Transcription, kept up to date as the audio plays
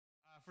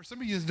For some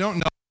of you that don't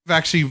know, I've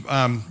actually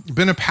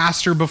been a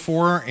pastor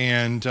before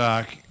and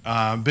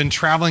been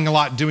traveling a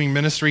lot doing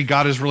ministry.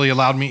 God has really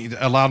allowed me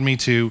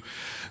to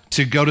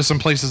go to some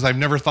places I've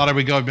never thought I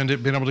would go. I've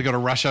been able to go to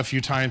Russia a few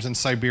times and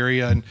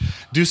Siberia and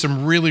do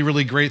some really,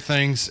 really great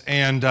things.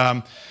 And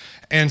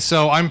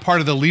so I'm part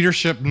of the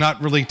leadership,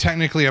 not really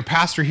technically a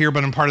pastor here,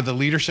 but I'm part of the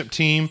leadership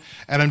team.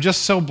 And I'm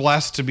just so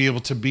blessed to be able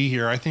to be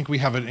here. I think we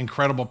have an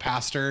incredible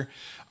pastor.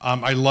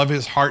 I love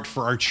his heart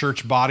for our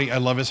church body. I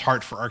love his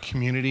heart for our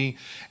community.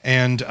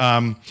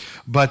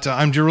 But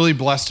I'm really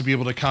blessed to be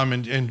able to come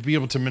and be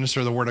able to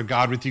minister the word of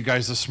God with you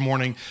guys this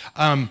morning.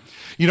 I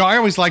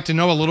always like to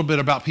know a little bit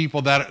about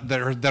people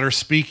that are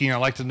speaking. I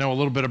like to know a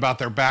little bit about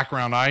their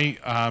background.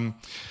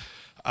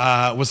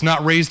 I was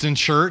not raised in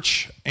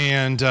church,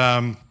 and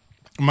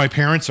my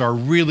parents are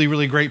really,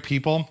 really great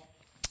people.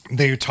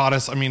 They taught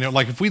us,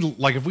 if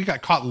we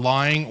got caught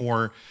lying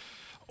or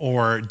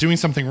doing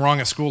something wrong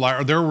at school,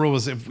 their rule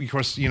was, of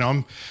course,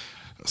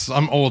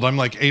 I'm old. I'm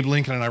like Abe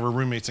Lincoln and I were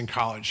roommates in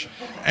college,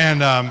 and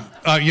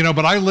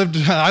but I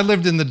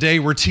lived in the day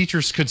where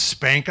teachers could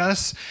spank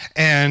us.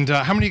 And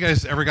how many of you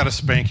guys ever got a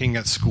spanking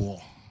at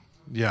school?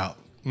 Yeah,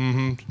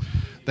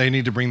 they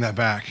need to bring that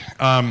back.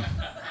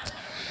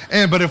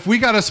 But if we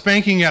got a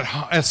spanking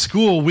at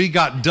school, we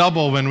got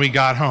double when we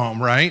got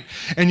home, right?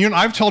 And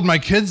I've told my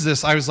kids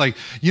this. I was like,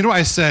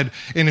 I said,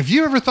 and if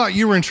you ever thought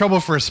you were in trouble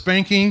for a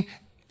spanking,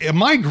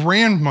 my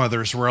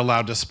grandmothers were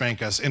allowed to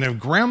spank us. And if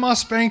grandma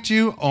spanked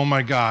you, oh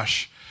my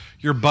gosh,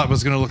 your butt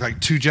was going to look like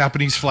 2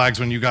 Japanese flags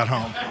when you got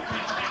home.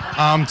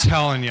 I'm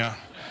telling you,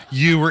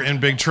 you were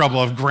in big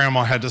trouble if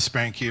grandma had to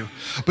spank you.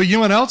 But you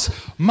know what else?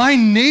 My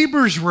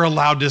neighbors were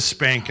allowed to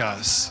spank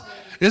us.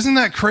 Isn't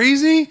that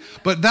crazy?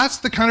 But that's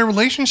the kind of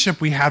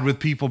relationship we had with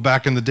people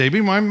back in the day.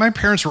 My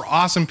parents were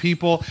awesome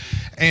people,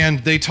 and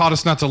they taught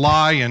us not to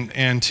lie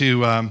and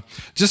to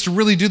just to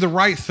really do the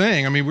right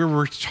thing. We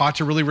were taught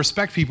to really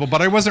respect people,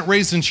 but I wasn't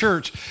raised in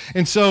church.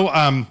 And so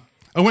I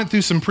went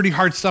through some pretty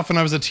hard stuff when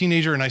I was a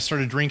teenager, and I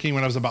started drinking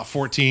when I was about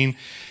 14.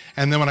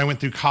 And then when I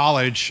went through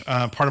college,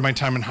 part of my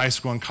time in high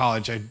school and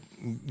college, I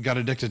got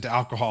addicted to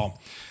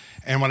alcohol.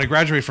 And when I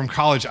graduated from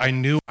college, I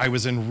knew I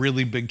was in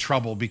really big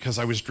trouble because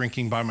I was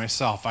drinking by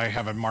myself. I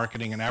have a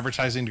marketing and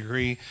advertising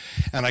degree,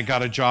 and I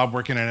got a job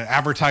working at an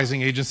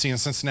advertising agency in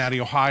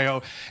Cincinnati,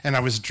 Ohio, and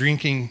I was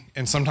drinking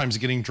and sometimes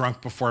getting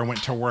drunk before I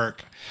went to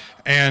work.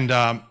 And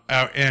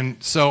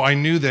so I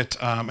knew that,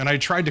 and I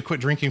tried to quit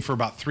drinking for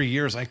about 3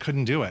 years. I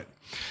couldn't do it.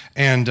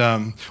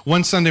 And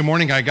one Sunday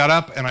morning, I got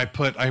up and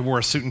I wore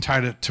a suit and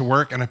tie to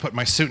work, and I put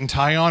my suit and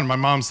tie on. My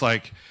mom's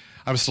like,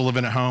 I was still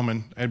living at home,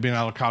 and I'd been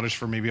out of college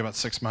for maybe about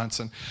 6 months.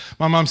 And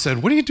my mom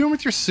said, "What are you doing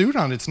with your suit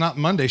on? It's not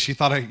Monday." She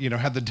thought I,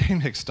 had the day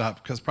mixed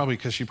up because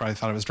she probably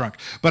thought I was drunk.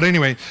 But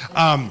anyway,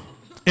 I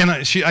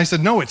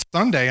said, "No, it's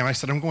Sunday." And I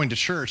said, "I'm going to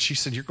church." She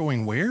said, "You're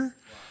going where?" And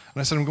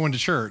I said, "I'm going to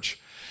church."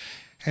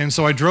 And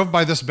so I drove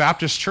by this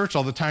Baptist church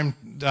all the time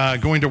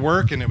going to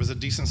work, and it was a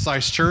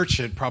decent-sized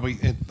church.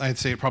 I'd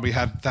say it probably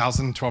had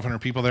 1,000, 1,200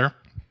 people there.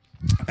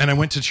 And I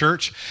went to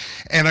church,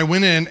 and I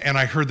went in, and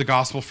I heard the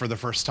gospel for the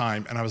first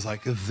time, and I was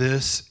like,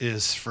 this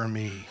is for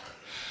me.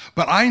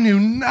 But I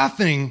knew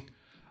nothing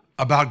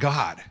about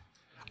God.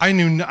 I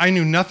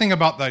knew nothing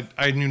about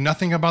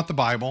the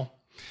Bible.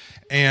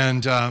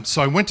 And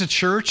so I went to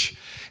church,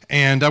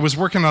 and I was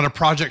working on a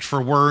project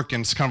for work,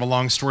 and it's kind of a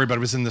long story, but I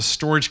was in this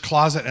storage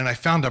closet, and I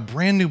found a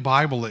brand new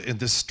Bible in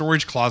this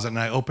storage closet, and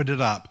I opened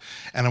it up.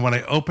 And when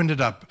I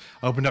opened up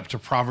to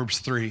Proverbs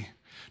 3.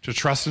 To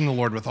trust in the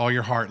Lord with all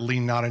your heart,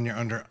 lean not on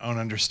your own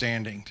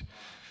understanding.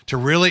 To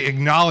really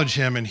acknowledge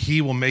him, and he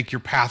will make your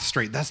path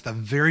straight. That's the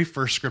very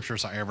first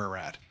scriptures I ever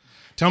read.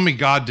 Tell me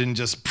God didn't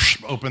just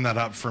open that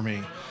up for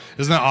me.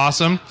 Isn't that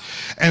awesome?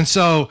 And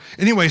so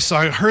anyway, so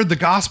I heard the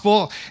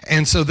gospel,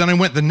 and so then I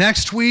went the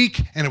next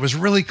week, and it was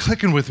really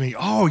clicking with me.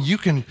 Oh, you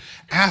can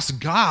ask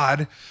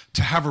God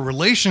to have a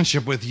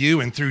relationship with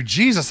you, and through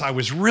Jesus, I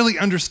was really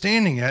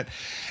understanding it.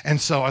 And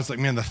so I was like,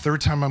 man, the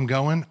third time I'm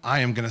going, I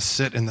am going to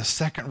sit in the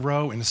second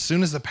row, and as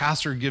soon as the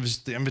pastor gives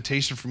the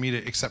invitation for me to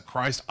accept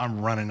Christ,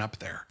 I'm running up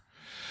there.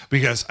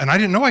 And I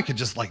didn't know I could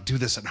just do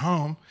this at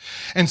home.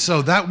 And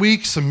so that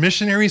week, some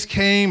missionaries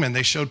came, and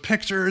they showed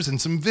pictures and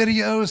some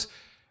videos,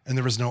 and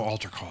there was no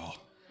altar call.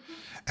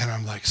 And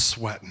I'm like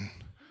sweating.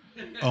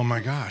 Oh my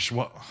gosh,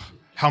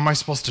 how am I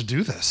supposed to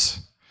do this?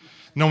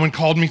 No one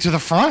called me to the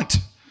front.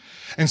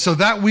 And so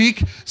that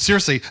week,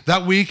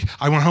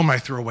 I went home, I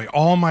threw away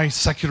all my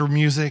secular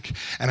music,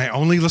 and I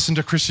only listened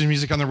to Christian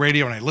music on the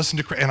radio, and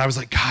I was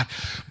like, God,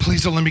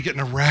 please don't let me get in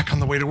a wreck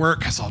on the way to work,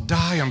 because I'll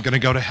die, I'm going to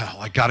go to hell.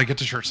 I got to get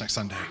to church next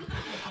Sunday.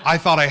 I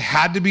thought I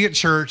had to be at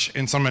church,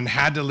 and someone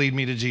had to lead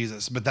me to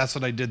Jesus, but that's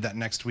what I did that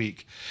next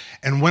week.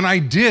 And when I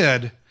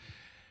did,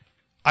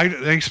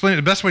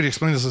 the best way to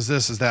explain this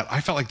is that I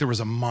felt like there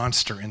was a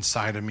monster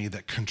inside of me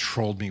that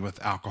controlled me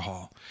with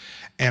alcohol.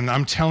 And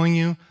I'm telling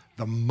you,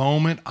 the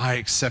moment I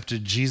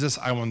accepted Jesus,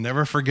 I will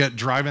never forget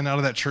driving out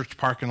of that church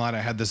parking lot. I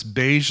had this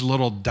beige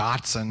little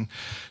Datsun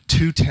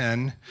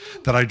 210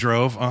 that I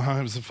drove.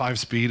 It was a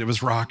 5-speed. It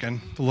was rocking,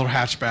 a little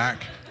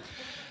hatchback.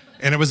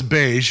 And it was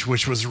beige,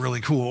 which was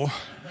really cool.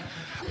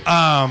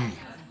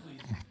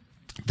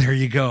 There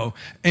you go.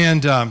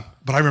 And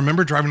but I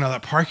remember driving out of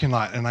that parking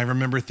lot, and I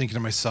remember thinking to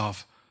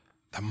myself,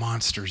 the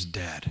monster's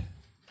dead.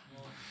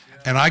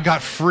 And I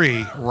got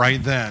free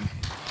right then.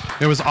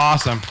 It was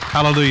awesome.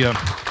 Hallelujah.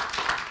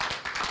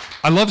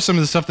 I love some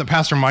of the stuff that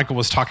Pastor Michael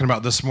was talking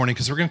about this morning,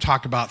 because we're going to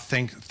talk about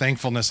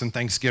thankfulness and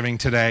Thanksgiving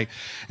today.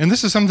 And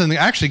this is something that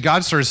actually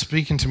God started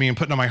speaking to me and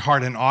putting on my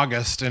heart in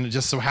August. And it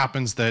just so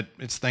happens that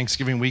it's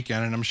Thanksgiving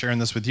weekend, and I'm sharing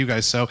this with you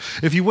guys. So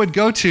if you would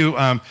go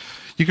to,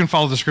 you can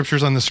follow the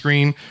scriptures on the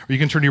screen, or you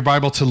can turn your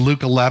Bible to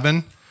Luke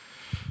 11.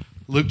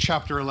 Luke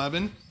chapter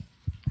 11,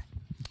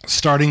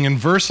 starting in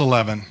verse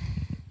 11.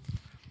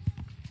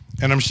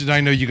 And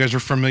I know you guys are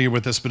familiar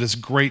with this, but it's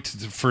great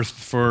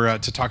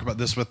to talk about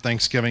this with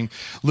Thanksgiving.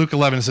 Luke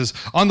 11 says,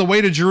 on the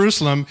way to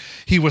Jerusalem,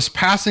 he was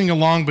passing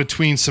along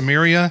between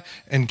Samaria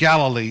and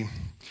Galilee.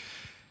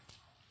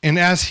 And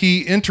as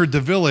he entered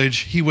the village,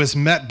 he was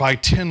met by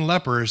 10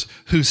 lepers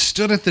who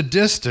stood at the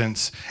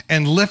distance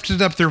and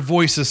lifted up their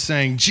voices,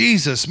 saying,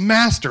 Jesus,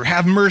 Master,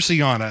 have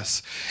mercy on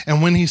us.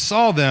 And when he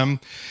saw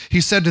them, he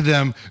said to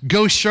them,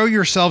 go show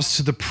yourselves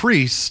to the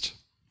priest.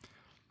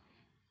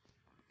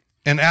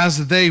 And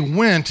as they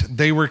went,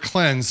 they were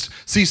cleansed.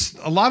 See,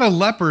 a lot of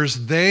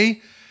lepers,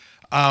 they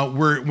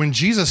when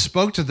Jesus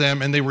spoke to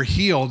them and they were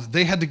healed,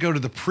 they had to go to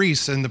the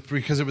priest,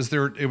 because it was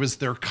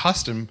their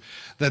custom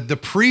that the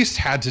priest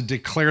had to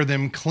declare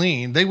them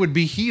clean. They would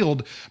be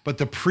healed, but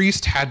the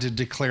priest had to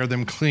declare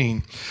them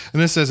clean.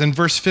 And this says in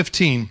verse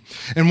 15,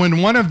 and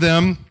when one of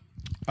them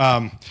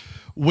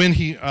when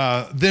he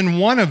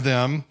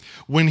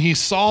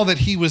saw that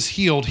he was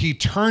healed, he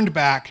turned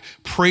back,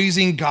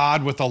 praising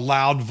God with a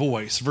loud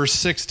voice. Verse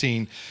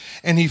 16,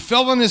 and he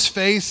fell on his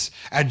face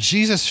at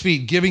Jesus'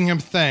 feet, giving him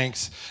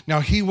thanks. Now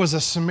he was a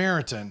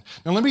Samaritan.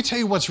 Now let me tell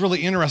you what's really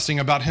interesting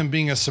about him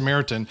being a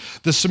Samaritan.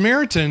 The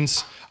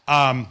Samaritans,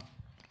 they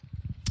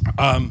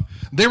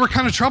were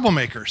kind of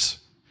troublemakers.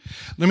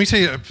 Let me tell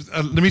you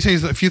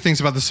a few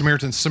things about the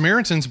Samaritans.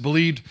 Samaritans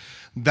believed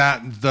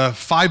that the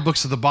 5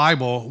 books of the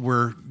Bible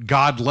were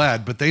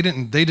God-led, but they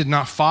did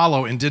not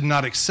follow and did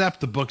not accept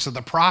the books of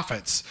the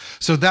prophets.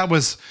 So that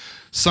was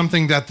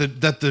something that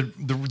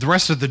the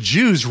rest of the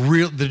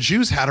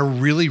Jews had a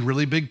really,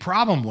 really big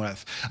problem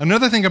with.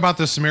 Another thing about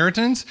the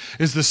Samaritans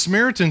is the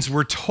Samaritans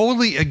were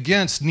totally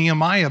against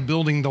Nehemiah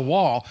building the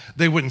wall.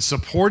 They wouldn't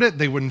support it,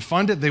 they wouldn't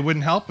fund it, they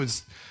wouldn't help.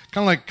 It's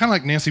kind of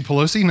like Nancy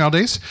Pelosi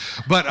nowadays.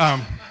 But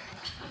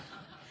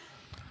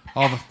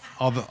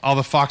all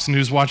the Fox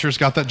News watchers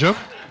got that joke.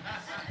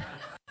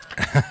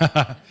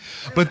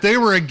 But they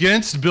were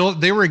against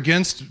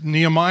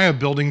Nehemiah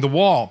building the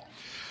wall.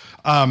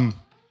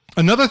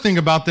 Another thing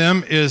about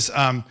them is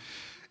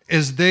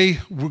they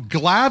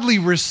gladly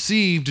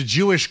received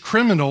Jewish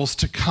criminals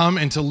to come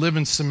and to live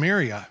in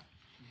Samaria.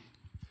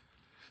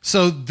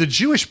 So the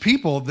Jewish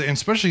people, and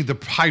especially the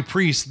high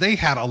priests, they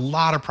had a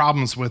lot of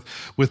problems with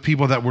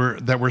people that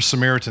were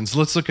Samaritans.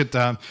 Let's look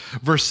at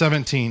verse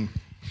 17.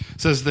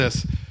 It says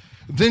this,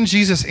 then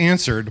Jesus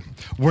answered,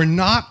 were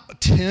not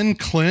 10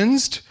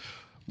 cleansed?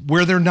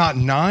 Were there not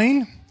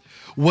 9?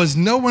 Was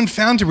no one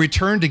found to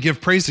return to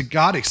give praise to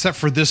God except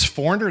for this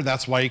foreigner?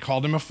 That's why he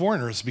called him a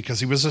foreigner, it's because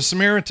he was a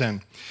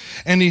Samaritan.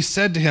 And he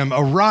said to him,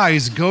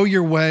 arise, go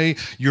your way,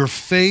 your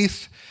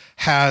faith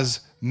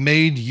has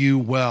made you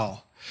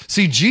well.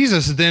 See,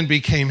 Jesus then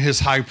became his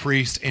high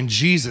priest, and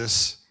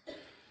Jesus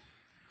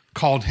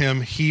called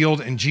him healed,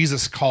 and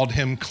Jesus called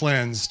him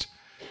cleansed,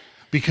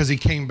 because he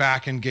came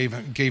back and gave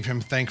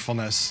him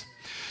thankfulness.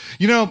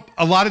 You know,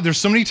 there's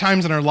so many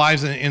times in our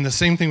lives, and the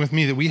same thing with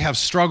me, that we have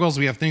struggles,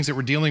 we have things that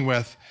we're dealing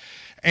with.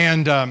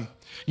 And,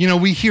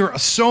 we hear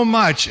so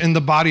much in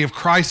the body of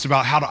Christ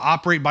about how to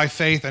operate by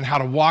faith and how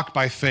to walk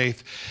by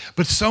faith.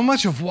 But so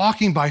much of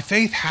walking by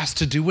faith has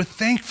to do with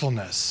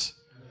thankfulness.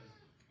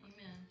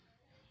 Amen.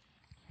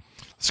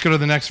 Let's go to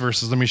the next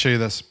verses. Let me show you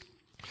this.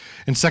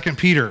 In 2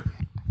 Peter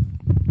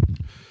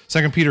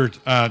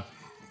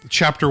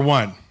chapter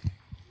 1.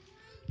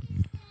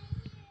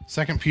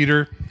 2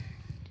 Peter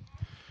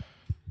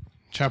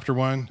chapter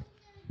 1.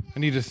 I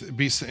need to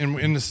be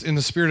in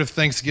the spirit of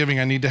Thanksgiving.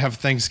 I need to have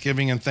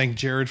Thanksgiving and thank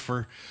Jared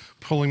for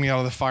pulling me out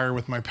of the fire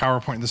with my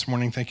PowerPoint this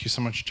morning. Thank you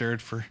so much,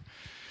 Jared, for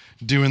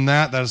doing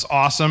that. That is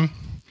awesome.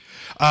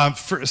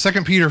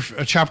 2 Peter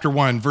chapter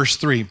 1, verse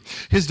 3.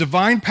 His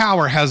divine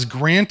power has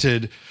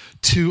granted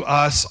to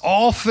us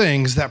all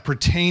things that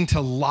pertain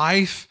to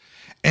life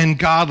and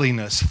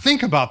godliness.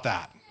 Think about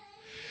that.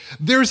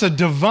 There's a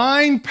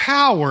divine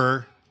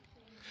power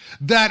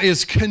that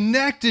is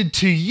connected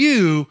to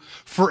you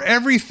for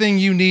everything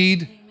you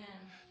need. Amen.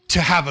 To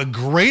have a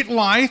great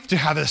life, to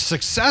have a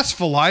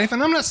successful life.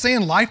 And I'm not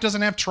saying life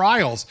doesn't have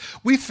trials.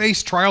 We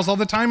face trials all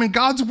the time, and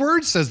God's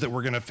word says that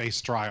we're going to face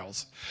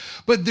trials.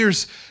 But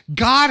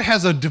God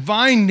has a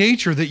divine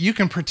nature that you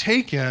can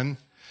partake in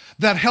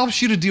that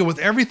helps you to deal with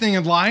everything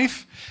in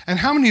life. And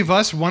how many of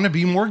us want to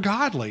be more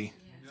godly?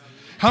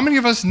 How many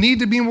of us need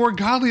to be more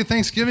godly at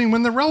Thanksgiving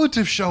when the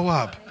relatives show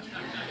up?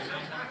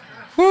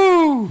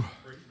 Woo!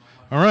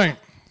 All right.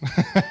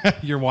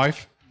 Your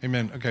wife?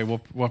 Amen. Okay,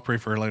 we'll pray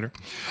for her later.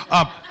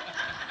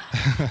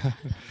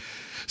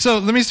 So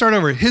let me start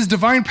over. His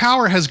divine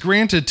power has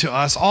granted to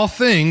us all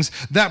things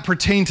that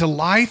pertain to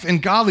life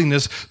and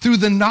godliness through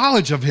the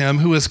knowledge of him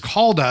who has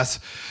called us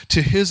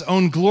to his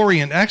own glory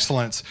and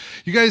excellence.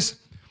 You guys,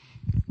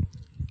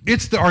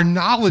 it's our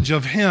knowledge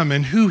of him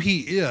and who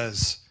he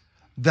is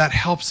that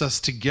helps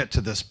us to get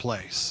to this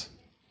place.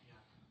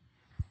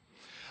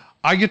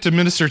 I get to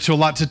minister to a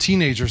lot to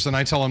teenagers, and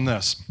I tell them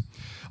this.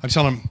 I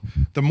tell them,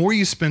 the more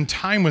you spend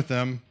time with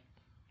them,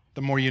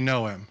 the more you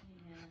know him.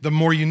 The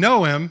more you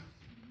know him,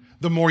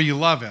 the more you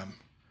love him.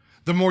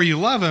 The more you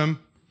love him,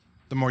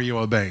 the more you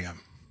obey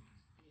him.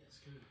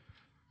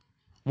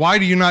 Why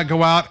do you not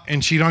go out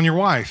and cheat on your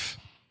wife?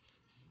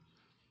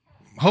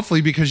 Hopefully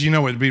because you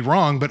know it would be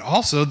wrong, but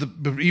also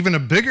even a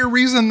bigger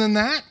reason than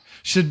that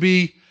should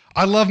be,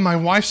 I love my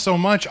wife so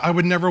much, I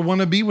would never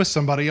want to be with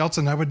somebody else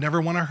and I would never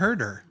want to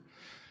hurt her.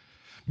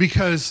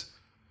 Because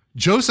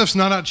Joseph's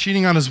not out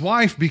cheating on his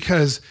wife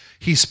because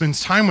he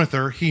spends time with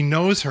her, he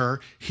knows her,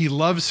 he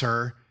loves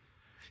her.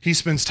 He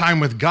spends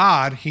time with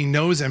God, he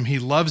knows him, he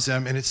loves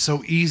him, and it's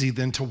so easy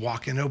then to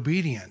walk in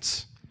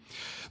obedience.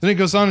 Then it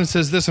goes on and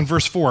says this in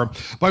verse 4,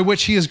 by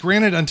which he has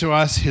granted unto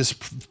us his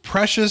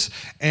precious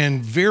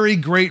and very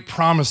great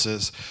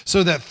promises,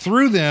 so that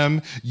through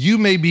them you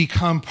may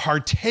become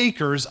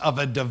partakers of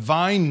a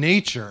divine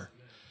nature.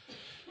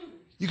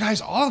 You guys,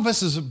 all of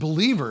us as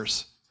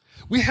believers,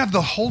 we have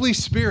the Holy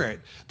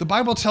Spirit. The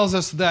Bible tells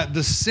us that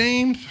the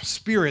same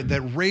Spirit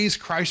that raised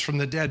Christ from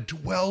the dead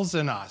dwells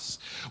in us.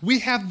 We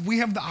have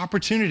the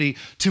opportunity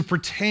to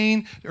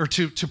pertain or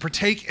to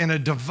partake in a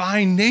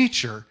divine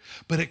nature,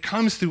 but it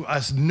comes through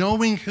us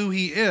knowing who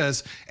he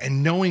is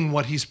and knowing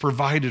what he's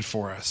provided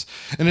for us.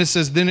 And it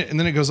says, then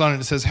it goes on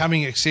and it says,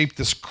 having escaped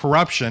this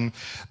corruption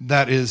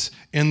that is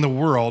in the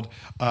world,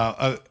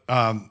 that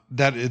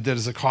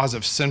is a cause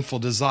of sinful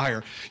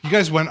desire. You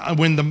guys,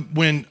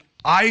 when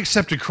I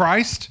accepted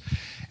Christ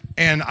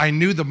and I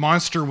knew the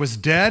monster was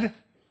dead,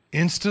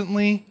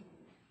 instantly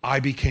I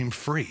became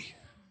free.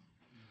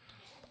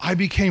 I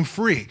became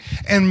free.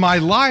 And my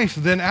life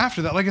then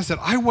after that, like I said,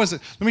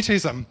 let me tell you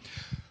something.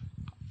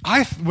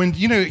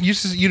 You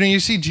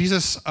see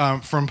Jesus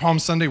from Palm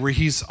Sunday where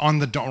he's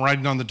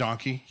riding on the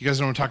donkey. You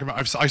guys know what I'm talking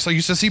about? I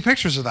used to see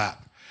pictures of that.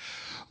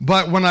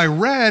 But when I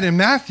read in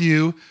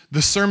Matthew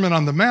the Sermon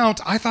on the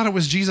Mount, I thought it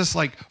was Jesus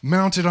like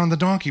mounted on the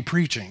donkey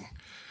preaching.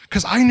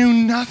 Because I knew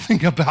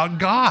nothing about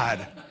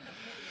God.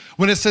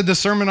 When it said the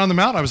Sermon on the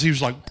Mount, he was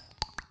like,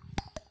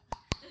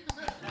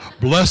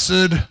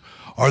 blessed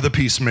are the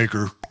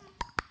peacemaker.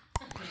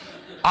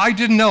 I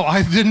didn't know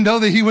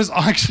that he was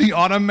actually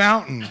on a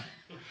mountain.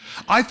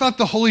 I thought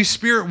the Holy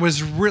Spirit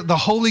the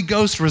Holy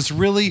Ghost was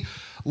really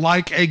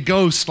like a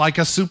ghost, like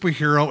a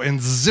superhero,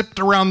 and zipped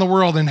around the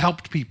world and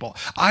helped people.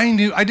 I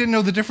didn't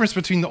know the difference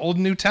between the Old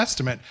and New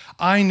Testament.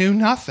 I knew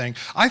nothing.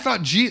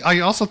 I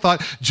also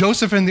thought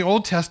Joseph in the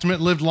Old Testament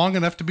lived long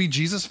enough to be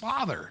Jesus'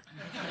 father.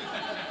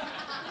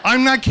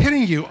 I'm not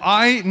kidding you.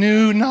 I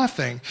knew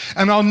nothing.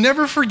 And I'll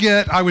never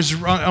forget, I was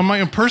on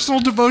my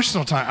personal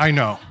devotional time. I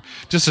know,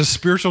 just a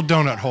spiritual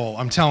donut hole,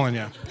 I'm telling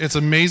you. It's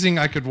amazing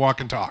I could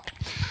walk and talk.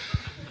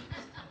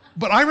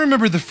 But I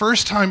remember the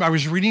first time I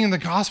was reading in the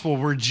gospel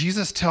where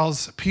Jesus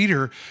tells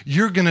Peter,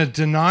 you're going to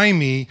deny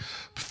me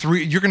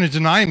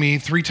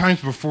 3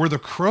 times before the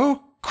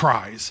crow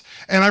cries.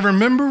 And I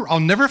remember,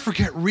 I'll never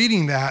forget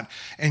reading that,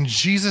 and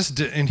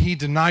he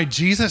denied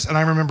Jesus, and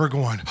I remember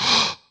going,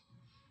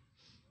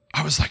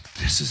 I was like,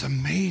 this is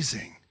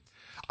amazing.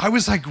 I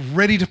was like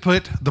ready to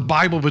put the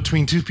Bible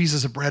between 2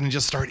 pieces of bread and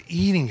just start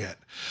eating it.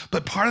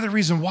 But part of the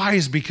reason why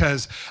is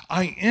because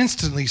I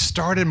instantly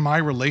started my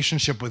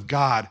relationship with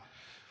God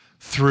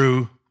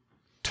through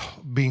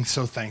being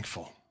so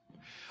thankful.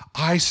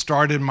 I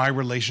started my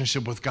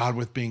relationship with God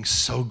with being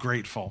so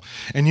grateful.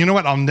 And you know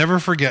what? I'll never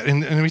forget. And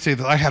let me say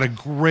that I had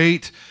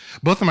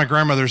both of my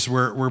grandmothers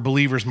were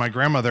believers. One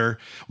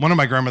of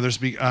my grandmothers,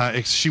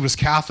 she was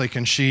Catholic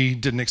and she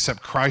didn't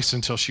accept Christ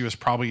until she was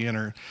probably in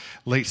her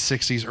late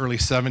 60s, early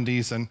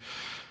 70s. And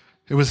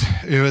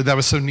that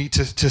was so neat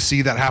to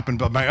see that happen.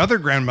 But my other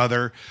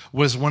grandmother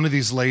was one of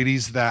these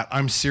ladies that,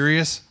 I'm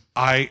serious,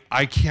 I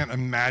can't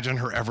imagine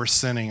her ever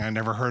sinning. I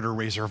never heard her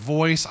raise her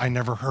voice. I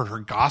never heard her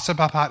gossip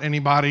about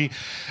anybody.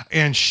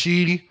 And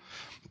she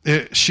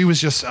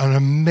was just an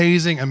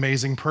amazing,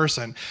 amazing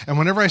person. And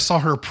whenever I saw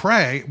her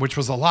pray, which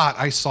was a lot,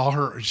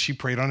 she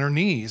prayed on her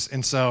knees.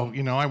 And so,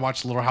 I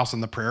watched Little House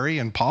on the Prairie,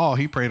 and Paul,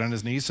 he prayed on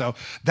his knees. So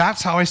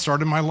that's how I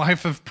started my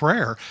life of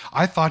prayer.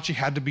 I thought you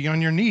had to be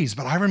on your knees.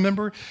 But I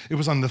remember it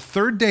was on the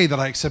 3rd day that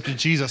I accepted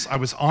Jesus. I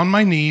was on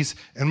my knees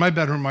in my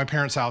bedroom in my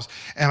parents' house,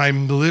 and I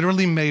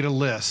literally made a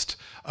list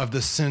of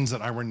the sins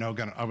that I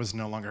was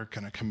no longer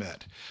going to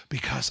commit,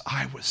 because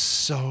I was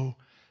so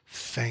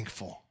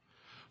thankful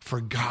for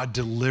God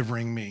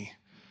delivering me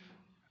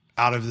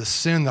out of the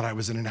sin that I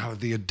was in and out of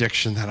the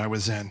addiction that I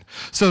was in.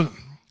 So,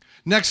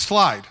 next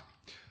slide.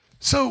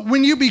 So,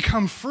 when you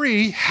become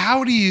free,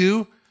 how do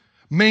you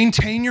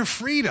maintain your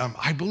freedom?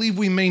 I believe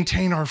we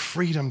maintain our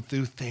freedom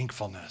through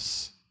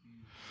thankfulness.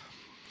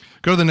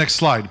 Go to the next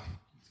slide.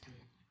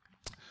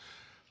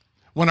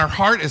 When our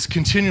heart is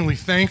continually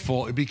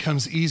thankful, it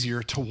becomes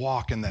easier to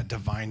walk in that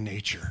divine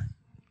nature.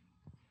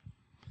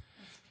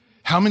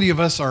 How many of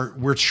us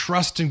we're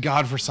trusting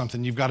God for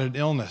something? You've got an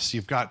illness,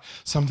 you've got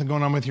something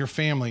going on with your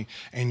family,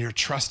 and you're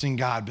trusting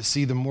God. But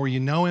see, the more you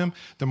know him,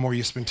 the more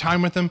you spend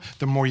time with him,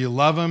 the more you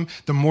love him,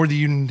 the more that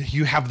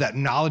you have that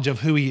knowledge of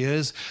who he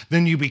is,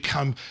 then you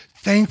become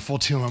thankful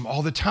to him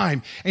all the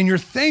time. And your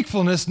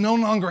thankfulness no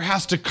longer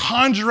has to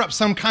conjure up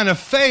some kind of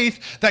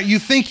faith that you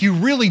think you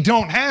really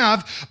don't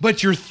have,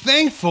 but you're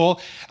thankful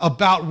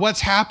about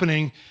what's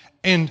happening,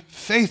 and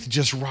faith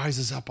just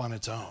rises up on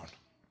its own.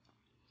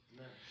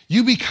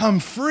 You become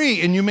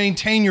free and you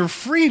maintain your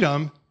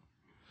freedom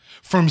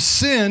from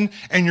sin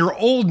and your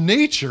old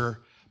nature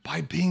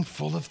by being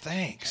full of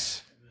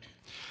thanks.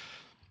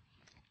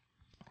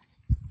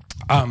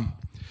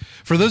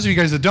 For those of you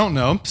guys that don't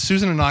know,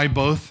 Susan and I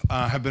both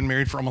have been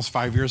married for almost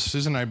 5 years.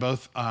 Susan and I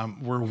both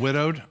were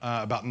widowed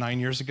about 9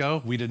 years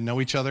ago. We didn't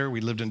know each other. We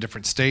lived in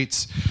different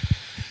states.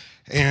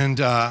 And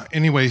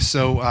anyway,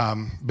 so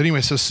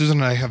Susan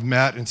and I have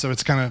met, and so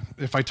it's kind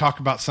of, if I talk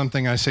about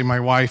something, I say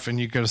my wife, and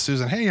you go to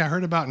Susan, hey, I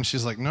heard about, and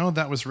she's like, no,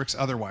 that was Rick's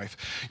other wife.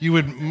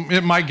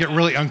 It might get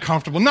really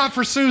uncomfortable, not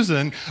for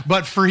Susan,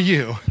 but for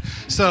you.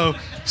 So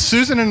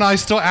Susan and I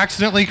still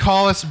accidentally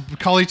call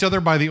each other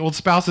by the old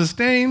spouses'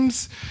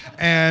 names,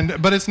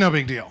 but it's no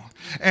big deal.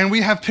 And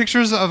we have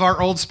pictures of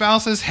our old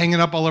spouses hanging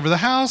up all over the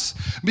house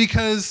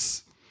because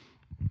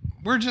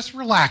we're just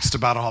relaxed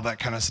about all that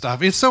kind of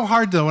stuff. It's so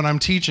hard, though, when I'm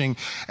teaching.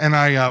 And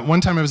one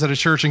time I was at a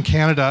church in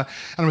Canada,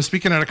 and I was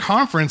speaking at a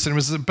conference, and it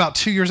was about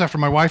 2 years after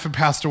my wife had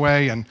passed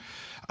away. And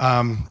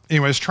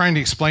anyway, I was trying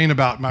to explain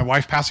about my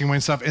wife passing away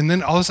and stuff. And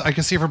then all of a sudden, I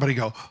could see everybody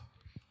go.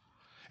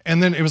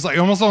 And then it was like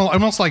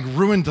almost like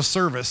ruined the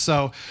service.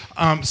 So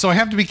I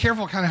have to be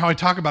careful kind of how I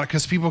talk about it,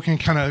 because people can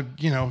kind of,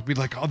 be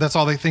like, oh, that's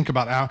all they think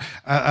about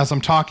as I'm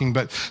talking.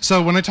 But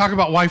so when I talk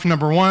about wife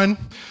number one,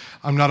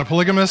 I'm not a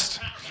polygamist.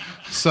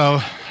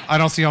 So I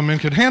don't see how men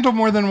could handle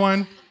more than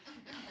one.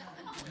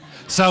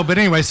 But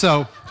anyway,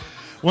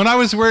 when I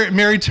was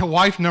married to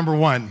wife number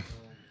one,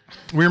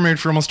 we were married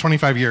for almost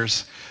 25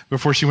 years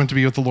before she went to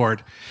be with the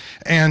Lord.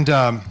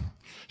 And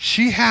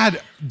she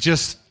had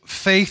just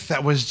faith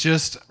that was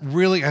just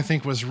really, I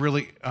think was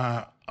really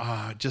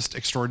just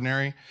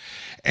extraordinary.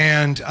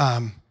 And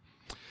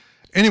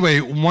anyway,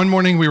 one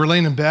morning we were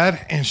laying in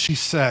bed, and she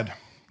said,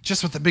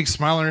 just with a big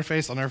smile on her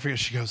face, I'll never forget,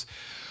 she goes,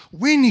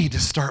 we need to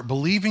start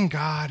believing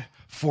God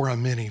for a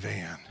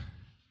minivan.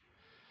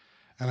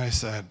 And I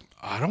said,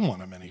 I don't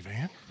want a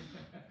minivan.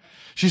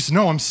 She said,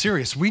 no, I'm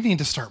serious. We need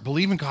to start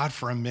believing God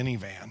for a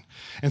minivan.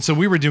 And so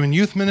we were doing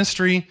youth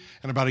ministry,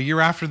 and about a year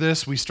after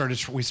this, we started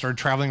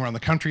traveling around the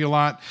country a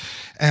lot.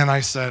 And I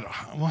said,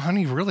 well,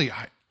 honey, really,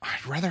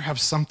 I'd rather have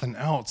something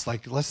else,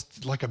 like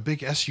a big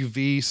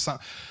SUV.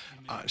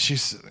 She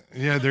said,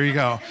 yeah, there you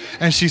go.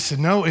 And she said,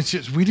 no, it's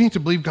just, we need to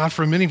believe God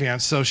for a minivan.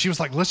 So she was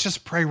like, let's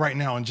just pray right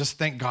now and just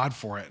thank God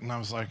for it. And I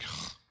was like,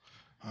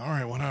 all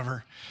right,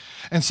 whatever.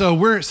 And so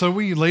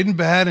we laid in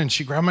bed, and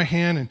she grabbed my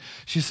hand, and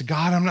she said,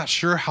 God, I'm not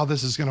sure how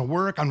this is going to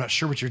work. I'm not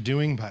sure what you're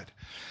doing,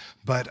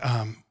 but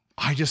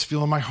I just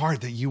feel in my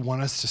heart that you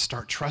want us to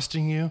start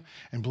trusting you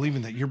and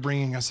believing that you're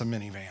bringing us a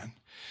minivan.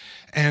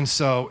 And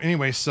so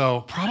anyway,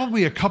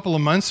 probably a couple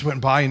of months went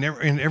by,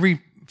 and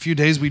every few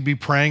days we'd be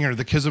praying, or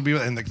the kids would be,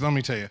 and let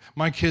me tell you,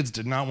 my kids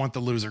did not want the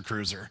Loser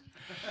Cruiser.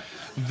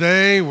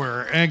 They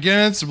were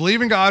against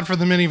believing God for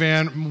the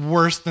minivan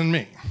worse than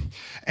me.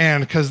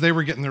 And because they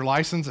were getting their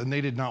license, and they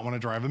did not want to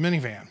drive a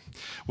minivan,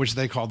 which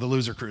they called the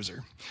Loser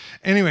Cruiser.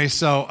 Anyway,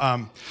 so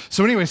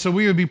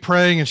we would be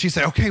praying, and she'd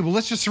say, okay, well,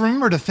 let's just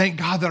remember to thank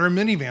God that our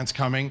minivan's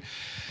coming.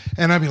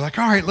 And I'd be like,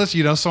 all right, let's,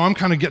 so I'm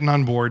kind of getting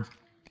on board.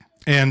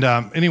 And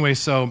anyway,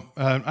 I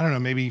don't know,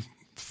 maybe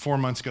 4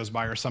 months goes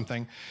by or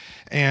something.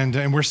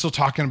 And we're still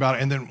talking about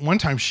it. And then one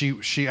time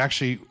she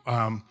actually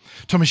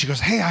told me, she goes,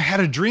 hey, I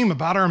had a dream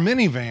about our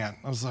minivan.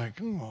 I was like,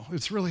 oh,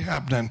 it's really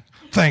happening.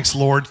 Thanks,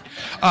 Lord.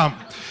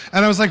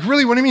 And I was like,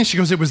 really, what do you mean? She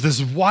goes, it was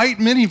this white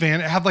minivan.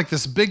 It had like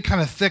this big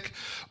kind of thick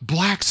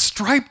black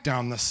stripe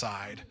down the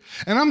side.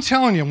 And I'm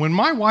telling you, when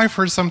my wife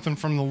heard something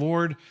from the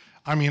Lord,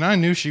 I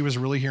knew she was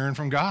really hearing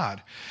from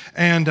God.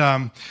 And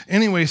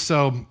anyway,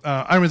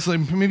 I was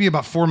like, maybe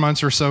about 4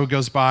 months or so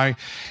goes by,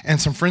 and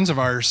some friends of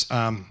ours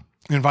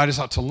invite us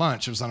out to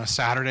lunch. It was on a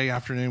Saturday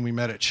afternoon. We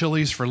met at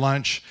Chili's for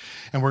lunch,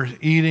 and we're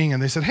eating,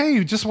 and they said,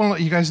 hey, just want to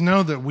let you guys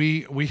know that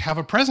we have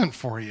a present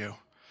for you.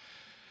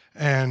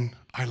 And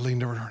I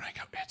leaned over to her, and I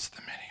go, it's the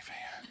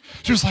minivan.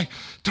 She was like,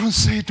 don't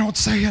say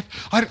it.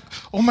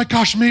 Oh my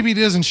gosh, maybe it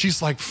is. And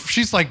she's like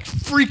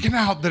freaking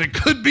out that it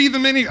could be the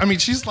mini.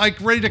 She's like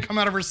ready to come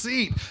out of her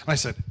seat. And I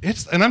said,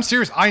 and I'm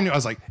serious. I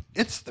was like,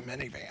 it's the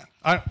minivan.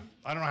 I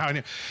don't know how I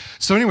knew.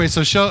 So anyway,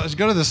 let's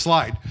go to the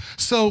slide.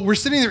 So we're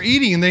sitting there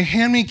eating, and they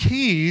hand me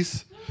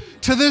keys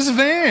to this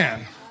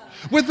van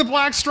with the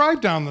black stripe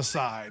down the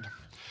side.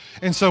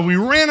 And so we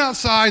ran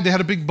outside. They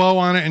had a big bow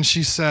on it, and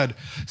she said,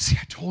 see,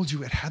 I told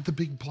you it had the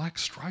big black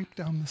stripe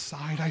down the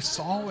side. I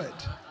saw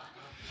it.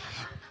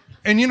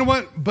 And you know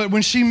what? But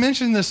when she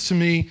mentioned this to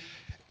me,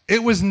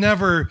 It was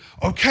never,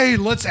 okay,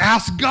 let's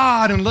ask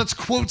God and let's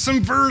quote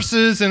some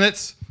verses. And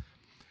it's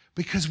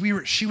because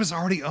she was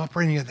already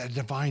operating at that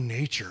divine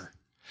nature.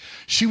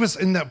 She was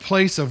in that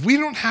place of, we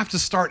don't have to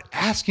start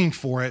asking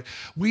for it.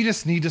 We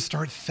just need to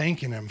start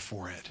thanking him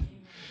for it.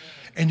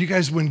 And you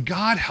guys, when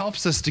God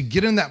helps us to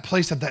get in that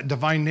place of that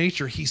divine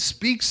nature, he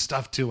speaks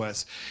stuff to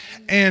us.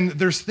 And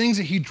there's things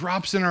that he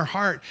drops in our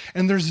heart.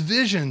 And there's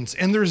visions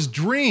and there's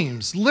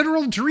dreams,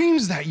 literal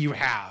dreams that you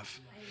have.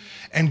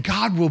 And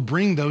God will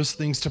bring those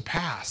things to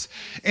pass.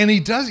 And he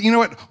does, you know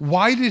what?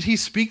 Why did he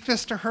speak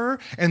this to her?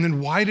 And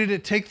then why did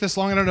it take this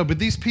long? I don't know. But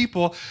these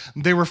people,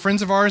 they were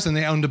friends of ours and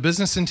they owned a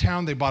business in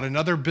town. They bought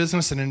another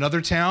business in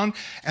another town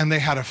and they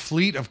had a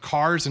fleet of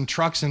cars and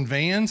trucks and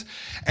vans.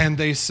 And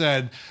they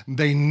said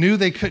they knew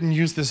they couldn't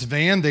use this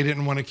van. They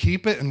didn't want to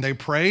keep it. And they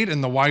prayed.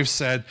 And the wife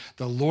said,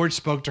 the Lord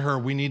spoke to her,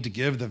 we need to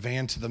give the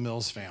van to the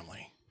Mills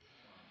family.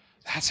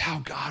 That's how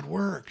God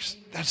works.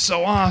 That's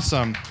so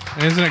awesome.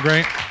 Isn't it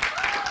great?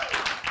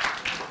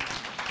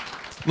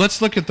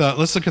 Let's look at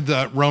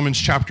the Romans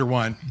chapter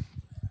 1.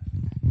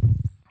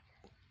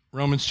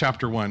 Romans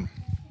chapter 1.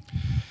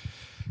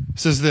 It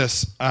says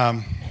this.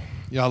 I'll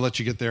let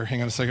you get there.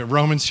 Hang on a second.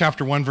 Romans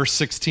chapter 1, verse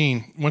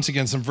 16. Once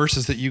again, some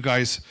verses that you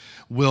guys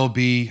will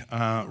be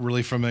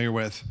really familiar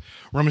with.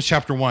 Romans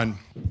chapter 1.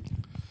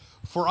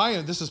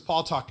 This is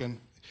Paul talking.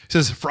 It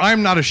says, for I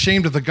am not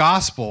ashamed of the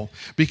gospel,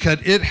 because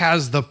it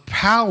has the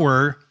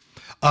power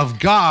of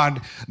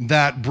God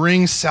that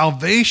brings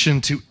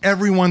salvation to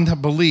everyone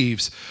that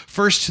believes,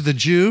 first to the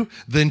Jew,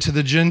 then to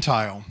the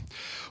Gentile.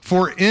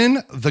 For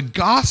in the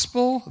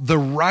gospel, the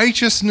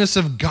righteousness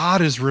of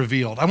God is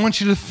revealed. I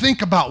want you to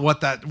think about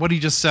what he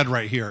just said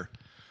right here.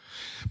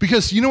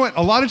 Because you know what?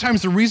 A lot of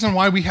times the reason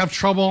why we have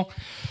trouble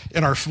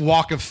in our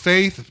walk of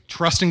faith,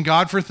 trusting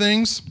God for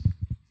things,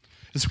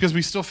 is because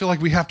we still feel like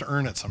we have to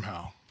earn it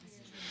somehow.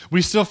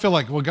 We still feel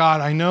like, well,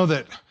 God, I know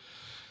that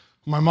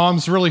my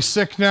mom's really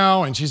sick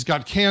now and she's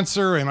got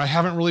cancer and I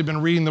haven't really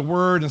been reading the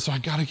word, and so I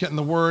got to get in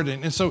the word.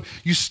 And so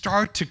you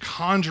start to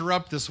conjure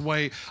up this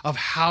way of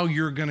how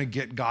you're going to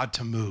get God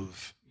to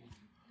move.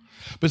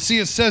 But see,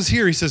 it says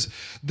here, he says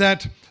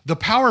that the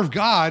power of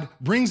God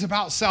brings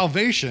about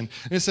salvation.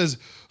 And it says,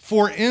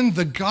 for in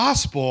the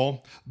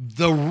gospel,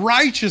 the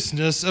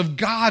righteousness of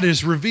God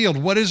is revealed.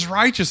 What is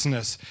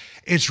righteousness?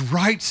 It's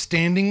right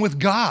standing with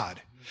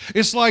God.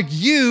 It's like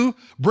you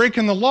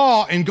breaking the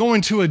law and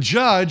going to a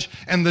judge,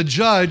 and the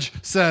judge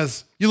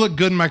says, you look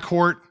good in my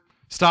court,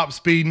 stop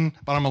speeding,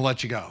 but I'm going to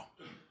let you go.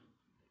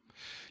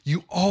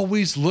 You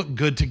always look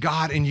good to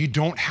God, and you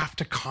don't have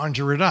to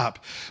conjure it up.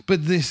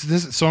 But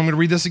so I'm going to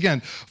read this again.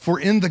 For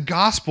in the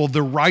gospel,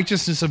 the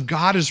righteousness of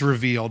God is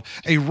revealed.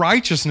 A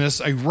righteousness,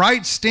 a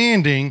right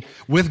standing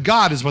with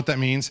God is what that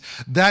means.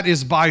 That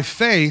is by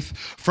faith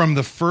from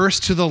the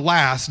first to the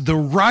last. The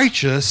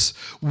righteous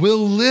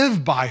will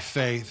live by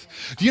faith.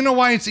 Do you know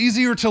why it's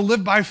easier to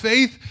live by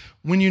faith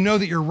when you know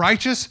that you're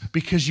righteous?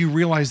 Because you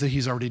realize that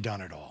he's already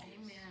done it all.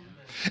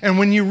 And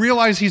when you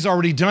realize he's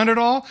already done it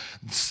all,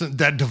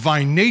 that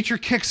divine nature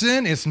kicks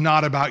in. It's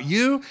not about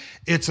you,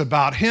 it's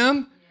about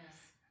him.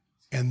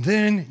 Yes. And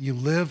then you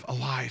live a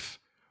life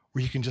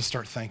where you can just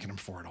start thanking him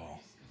for it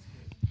all.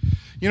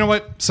 You know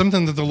what?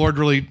 Something that the Lord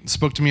really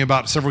spoke to me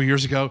about several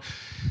years ago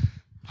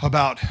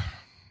about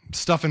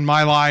stuff in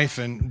my life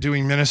and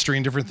doing ministry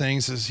and different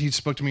things, is he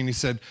spoke to me and he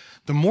said,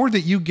 the more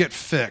that you get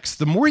fixed,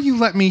 the more you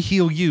let me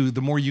heal you,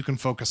 the more you can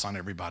focus on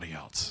everybody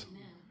else.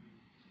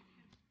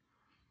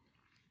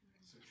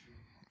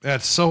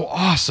 That's so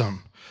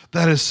awesome.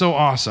 That is so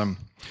awesome.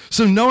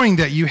 So knowing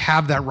that you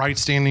have that right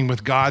standing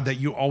with God, that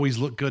you always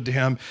look good to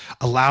him,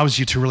 allows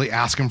you to really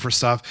ask him for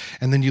stuff,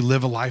 and then you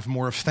live a life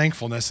more of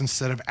thankfulness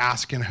instead of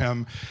asking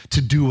him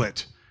to do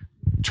it,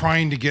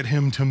 trying to get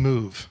him to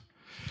move.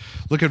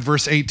 Look at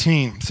verse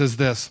 18. It says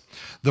this,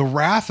 the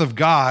wrath of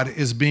God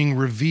is being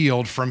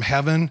revealed from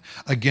heaven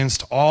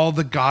against all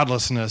the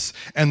godlessness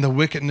and the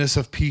wickedness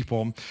of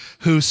people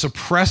who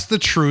suppress the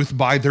truth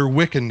by their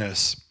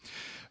wickedness.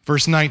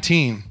 Verse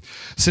 19,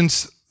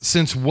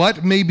 since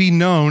what may be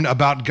known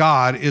about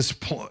God is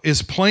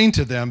plain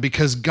to them,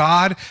 because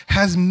God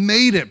has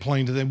made it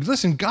plain to them.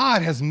 Listen,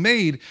 God has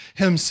made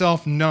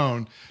himself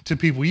known to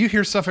people. You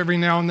hear stuff every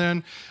now and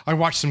then. I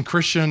watch some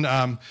Christian,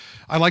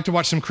 I like to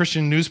watch some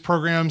Christian news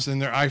programs,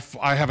 and I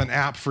have an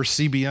app for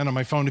CBN on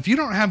my phone. If you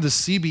don't have the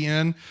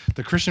CBN,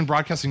 the Christian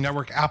Broadcasting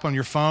Network app on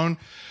your phone,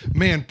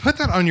 man, put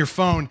that on your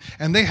phone,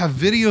 and they have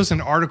videos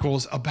and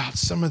articles about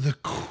some of the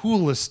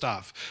coolest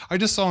stuff. I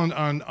just saw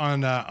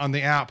on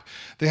the app,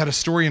 they had a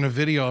story and a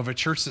video of a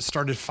church that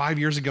started 5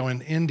 years ago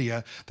in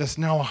India that's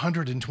now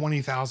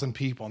 120,000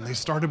 people, and they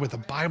started with a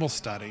Bible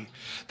study.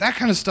 That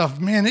kind of stuff,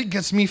 man, it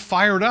gets me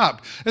fired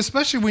up,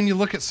 especially when you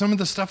look at some of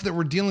the stuff that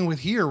we're dealing with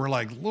here. We're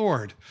like,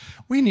 Lord,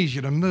 we need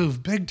you to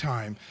move big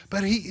time.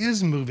 But he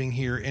is moving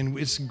here, and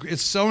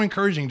it's so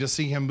encouraging to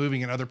see him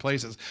moving in other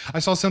places. I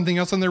saw something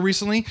else on there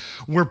recently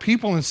where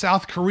people in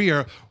South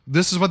Korea,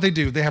 this is what they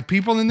do. They have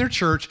people in their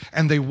church,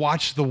 and they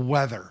watch the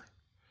weather.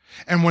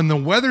 And when the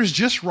weather's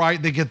just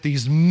right, they get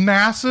these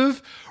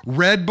massive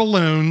red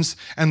balloons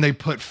and they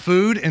put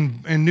food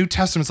and New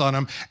Testaments on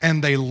them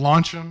and they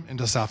launch them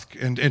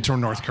into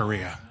North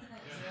Korea.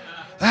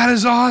 That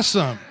is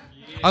awesome.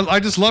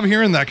 I just love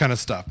hearing that kind of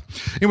stuff.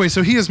 Anyway,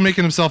 so he is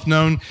making himself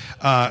known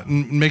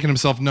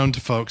to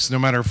folks, no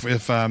matter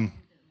if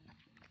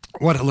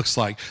what it looks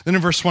like. Then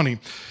in verse 20,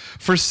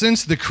 for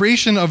since the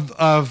creation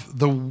of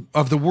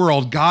the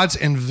world, God's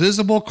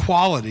invisible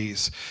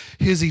qualities,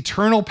 his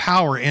eternal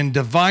power and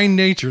divine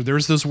nature,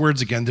 there's those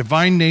words again,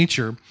 divine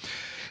nature,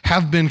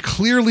 have been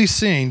clearly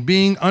seen,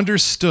 being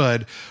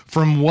understood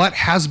from what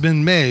has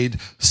been made,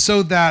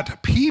 so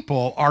that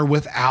people are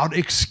without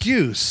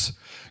excuse.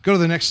 Go to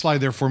the next slide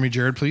there for me,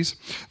 Jared, please.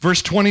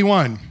 Verse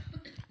 21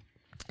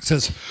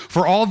 says,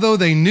 for although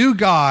they knew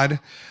God,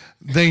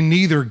 they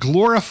neither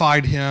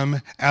glorified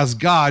him as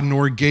God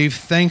nor gave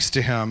thanks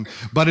to him,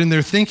 but in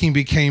their thinking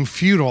became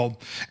futile,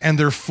 and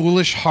their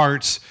foolish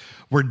hearts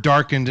were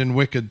darkened and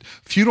wicked.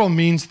 Futile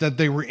means that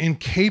they were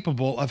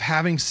incapable of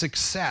having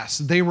success.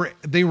 They were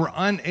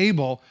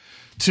unable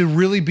to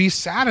really be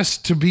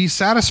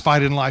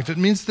satisfied in life. It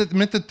meant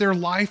that their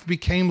life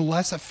became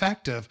less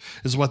effective,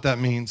 is what that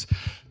means.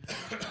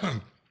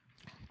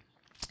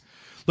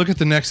 Look at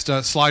the next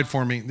slide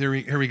for me.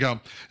 Here we go.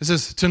 It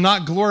says, to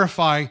not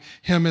glorify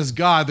him as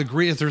God.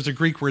 There's a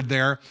Greek word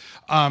there.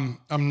 I'm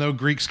no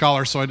Greek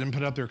scholar, so I didn't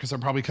put it up there because I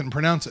probably couldn't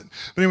pronounce it.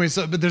 But anyway,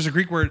 but there's a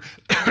Greek word,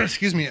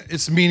 excuse me,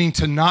 it's meaning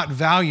to not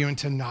value and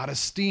to not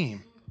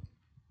esteem.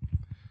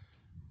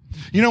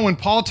 You know, when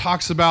Paul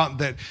talks about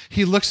that,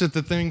 he looks at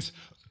the things,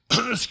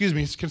 excuse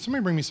me, can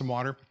somebody bring me some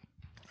water?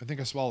 I think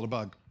I swallowed a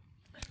bug.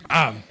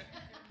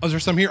 Oh, is there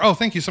some here? Oh,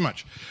 thank you so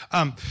much.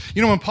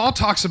 You know, when Paul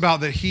talks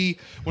about that, he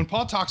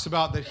looks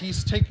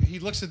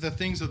at the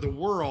things of the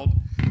world,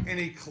 and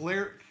he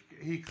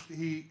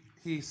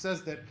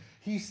says that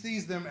he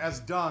sees them as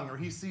dung, or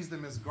he sees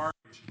them as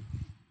garbage.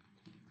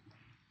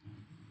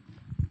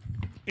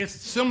 It's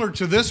similar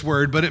to this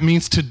word, but it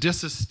means to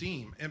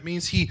disesteem. It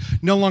means he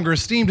no longer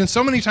esteemed. And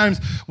so many times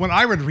when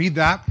I would read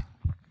that,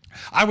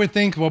 I would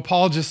think, well,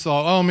 Paul just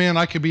thought, oh man,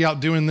 I could be out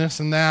doing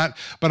this and that,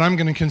 but I'm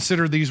going to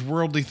consider these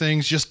worldly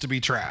things just to be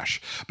trash.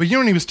 But you know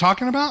what he was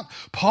talking about?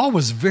 Paul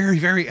was very,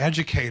 very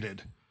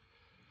educated.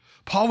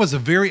 Paul was a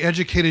very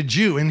educated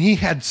Jew, and he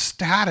had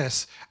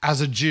status as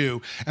a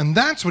Jew. And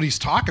that's what he's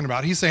talking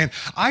about. He's saying,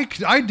 I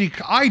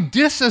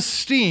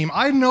disesteem,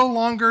 I no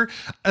longer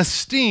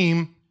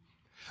esteem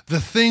the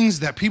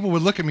things that people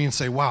would look at me and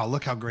say, wow,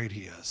 look how great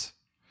he is.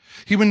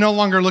 He would no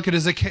longer look at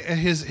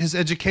his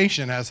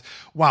education as,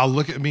 wow,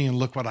 look at me and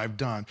look what I've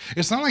done.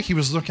 It's not like he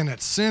was looking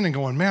at sin and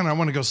going, man, I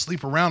want to go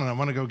sleep around and I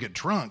want to go get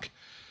drunk.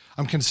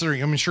 I'm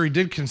sure he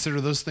did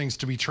consider those things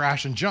to be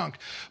trash and junk,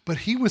 but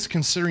he was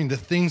considering the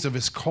things of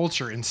his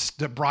culture and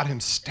that brought him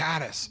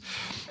status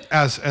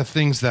as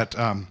things that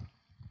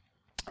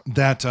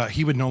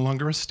he would no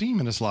longer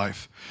esteem in his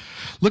life.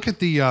 Look at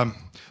the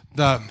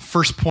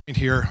first point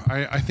here.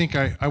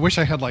 I wish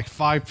I had like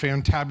 5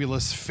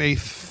 fantabulous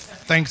faith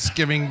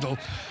Thanksgiving,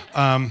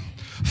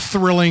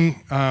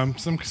 thrilling,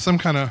 some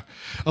kind of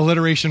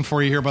alliteration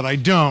for you here, but I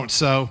don't.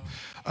 So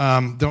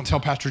don't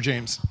tell Pastor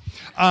James.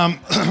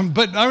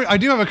 But I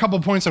do have a couple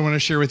points I want to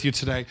share with you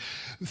today.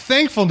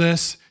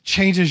 Thankfulness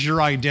changes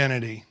your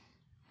identity.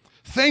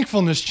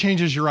 Thankfulness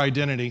changes your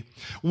identity.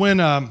 When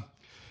I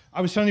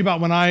was telling you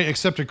about when I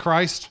accepted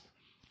Christ,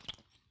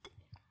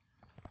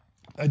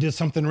 I did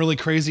something really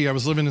crazy. I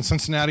was living in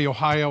Cincinnati,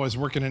 Ohio. I was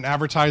working in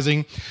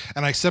advertising,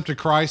 and I accepted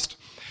Christ.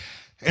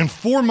 And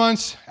 4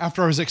 months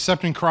after I was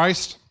accepting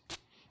Christ,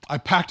 I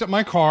packed up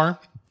my car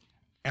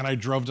and I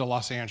drove to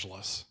Los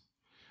Angeles.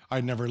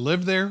 I'd never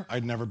lived there.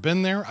 I'd never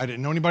been there. I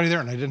didn't know anybody there,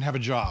 and I didn't have a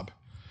job.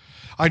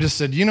 I just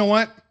said, you know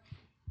what?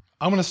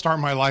 I'm going to start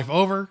my life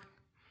over.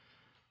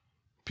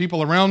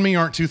 People around me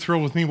aren't too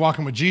thrilled with me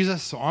walking with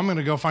Jesus, so I'm going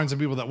to go find some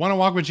people that want to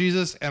walk with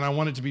Jesus, and I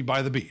want it to be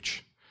by the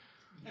beach.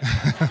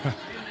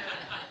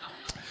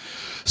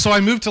 So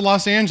I moved to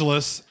Los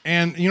Angeles,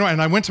 and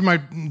I went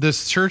to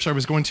this church I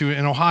was going to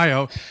in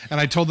Ohio, and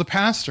I told the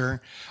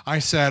pastor, I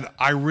said,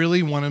 I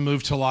really want to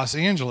move to Los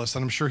Angeles.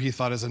 And I'm sure he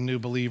thought, as a new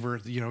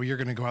believer, you're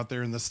going to go out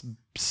there in this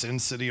sin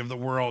city of the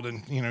world,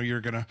 and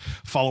you're going to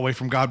fall away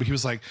from God. But he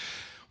was like,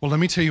 well, let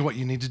me tell you what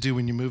you need to do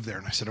when you move there.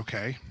 And I said,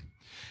 okay.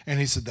 And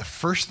he said, the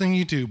first thing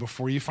you do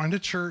before you find a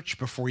church,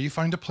 before you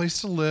find a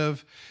place to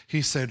live,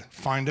 he said,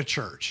 find a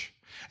church.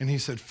 And he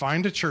said,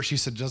 find a church. He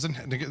said, doesn't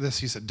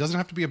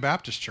have to be a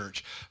Baptist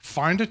church.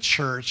 Find a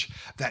church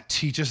that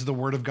teaches the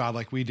word of God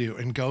like we do,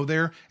 and go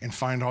there and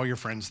find all your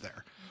friends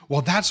there.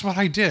 Well, that's what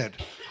I did.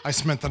 I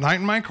spent the night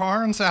in my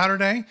car on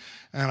Saturday,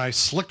 and I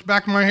slicked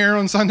back my hair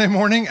on Sunday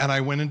morning, and I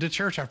went into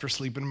church after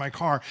sleeping in my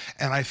car.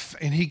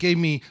 And he gave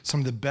me some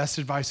of the best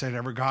advice I'd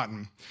ever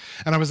gotten.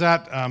 And I was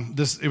at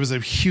it was a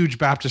huge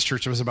Baptist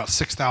church. It was about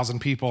 6,000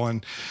 people.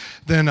 And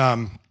then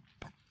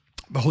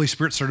the Holy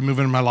Spirit started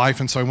moving in my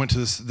life, and so I went to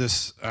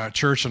this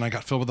church, and I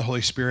got filled with the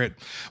Holy Spirit.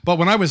 But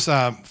when I was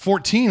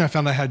 14, I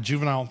found I had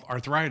juvenile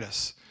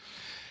arthritis,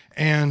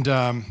 and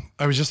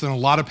I was just in a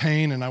lot of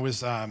pain, and I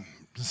was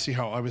let's see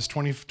how I was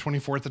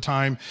 24 at the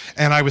time,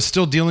 and I was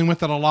still dealing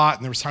with it a lot.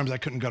 And there was times I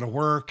couldn't go to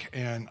work,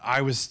 and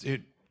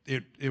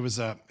it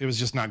was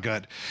just not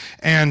good,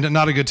 and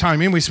not a good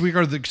time. Anyway, so we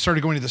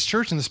started going to this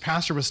church, and this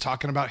pastor was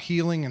talking about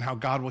healing and how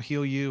God will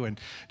heal you and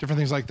different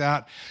things like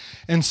that.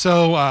 And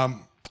so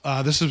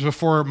this was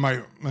before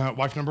my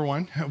wife number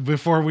one,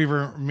 before we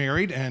were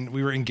married and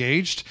we were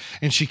engaged,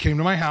 and she came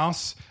to my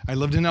house. I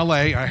lived in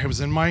LA. I was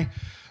in my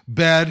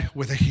bed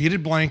with a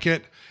heated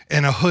blanket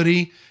and a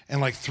hoodie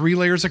and like 3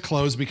 layers of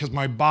clothes because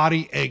my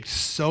body ached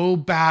so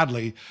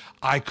badly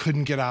I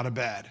couldn't get out of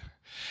bed.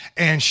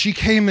 And she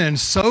came in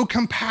so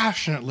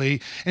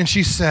compassionately and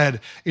she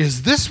said,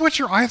 "Is this what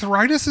your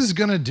arthritis is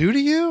going to do to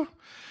you?"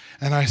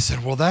 And I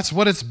said, "Well, that's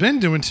what it's been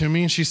doing to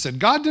me." And she said,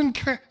 "God didn't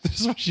care." This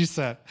is what she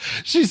said.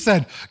 She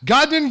said,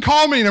 "God didn't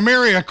call me to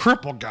marry a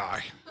crippled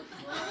guy."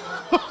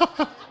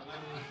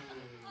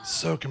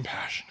 So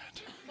compassionate.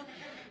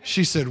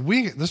 She said,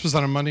 this was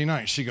on a Monday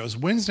night. She goes,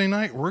 "Wednesday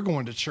night, we're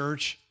going to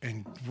church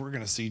and we're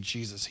going to see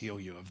Jesus heal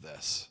you of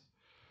this."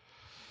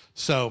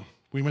 So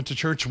we went to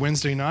church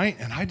Wednesday night,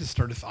 and I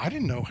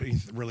didn't know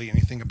really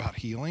anything about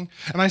healing.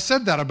 And I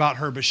said that about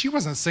her, but she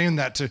wasn't saying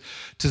that to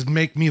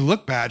make me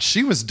look bad.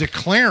 She was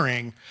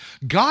declaring,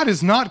 God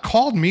has not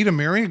called me to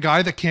marry a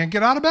guy that can't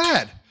get out of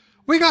bed.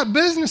 We got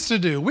business to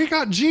do. We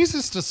got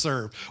Jesus to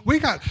serve. We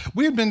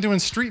had been doing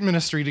street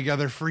ministry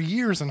together for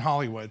years in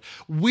Hollywood.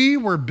 We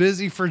were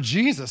busy for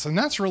Jesus, and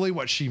that's really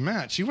what she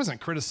meant. She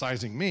wasn't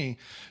criticizing me.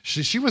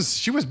 She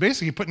was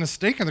basically putting a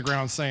stake in the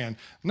ground saying,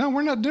 "No,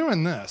 we're not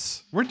doing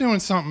this. We're doing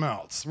something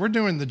else. We're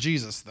doing the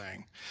Jesus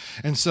thing."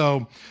 And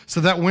so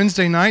that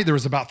Wednesday night, there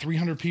was about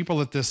 300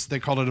 people at this. They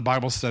called it a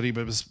Bible study,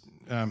 but it was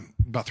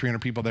about 300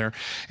 people there.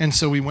 And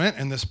so we went,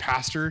 and this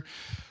pastor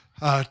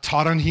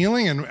taught on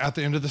healing, and at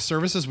the end of the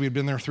services, we had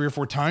been there 3 or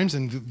 4 times,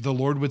 and the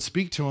Lord would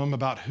speak to him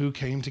about who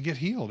came to get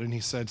healed. And he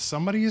said,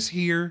 "Somebody is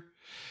here,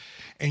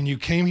 and you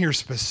came here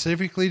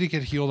specifically to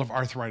get healed of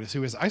arthritis."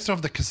 Who is? I still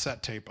have the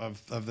cassette tape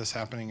of this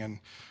happening in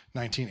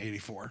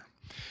 1984.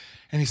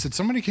 And he said,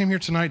 "Somebody came here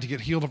tonight to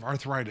get healed of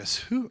arthritis.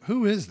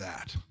 Who is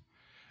that?"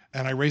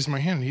 And I raised my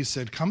hand, and he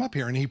said, "Come up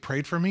here." And he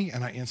prayed for me,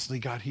 and I instantly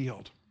got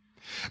healed.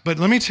 But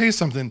let me tell you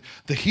something.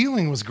 The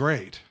healing was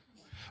great.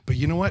 But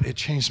you know what? It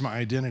changed my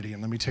identity,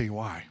 and let me tell you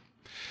why.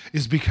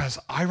 Is because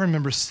I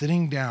remember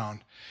sitting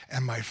down,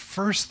 and my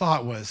first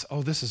thought was,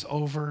 "Oh, this is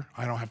over.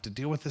 I don't have to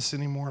deal with this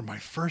anymore." My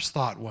first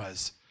thought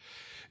was,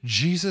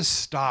 Jesus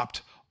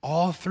stopped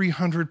all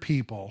 300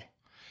 people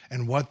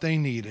and what they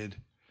needed,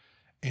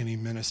 and he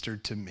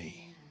ministered to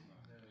me.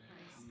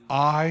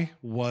 I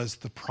was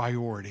the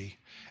priority,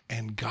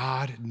 and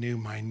God knew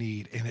my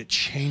need, and it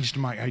changed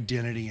my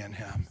identity in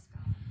him.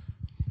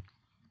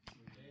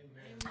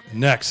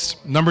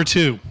 Next, number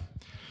 2.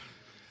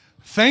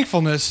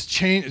 Thankfulness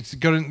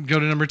go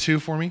to number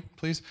 2 for me,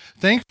 please.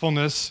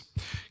 Thankfulness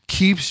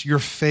keeps your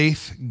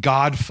faith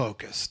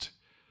God-focused.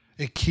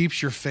 It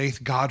keeps your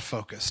faith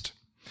God-focused.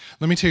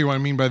 Let me tell you what I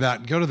mean by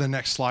that. Go to the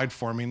next slide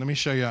for me. Let me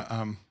show you.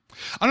 I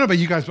don't know about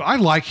you guys, but I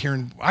like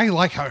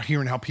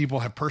hearing how people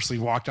have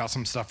personally walked out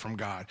some stuff from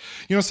God.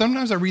 You know,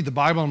 sometimes I read the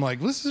Bible and I'm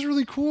like, this is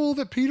really cool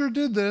that Peter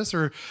did this,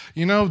 or,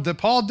 that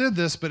Paul did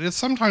this, but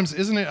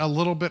isn't it a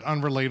little bit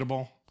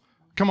unrelatable?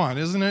 Come on,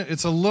 isn't it?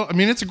 It's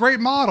a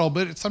great model,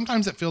 but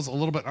sometimes it feels a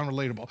little bit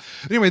unrelatable.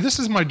 Anyway, this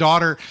is my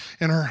daughter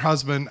and her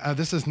husband.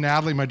 This is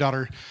Natalie, my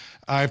daughter.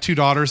 I have 2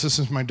 daughters. This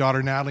is my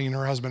daughter, Natalie, and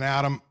her husband,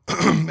 Adam.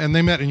 And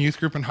they met in youth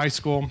group in high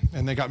school,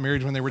 and they got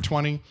married when they were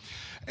 20.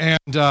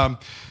 And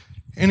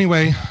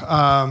anyway,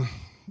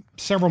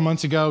 several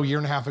months ago, a year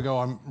and a half ago,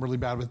 I'm really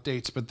bad with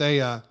dates, but they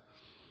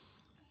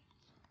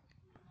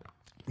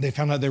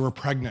found out they were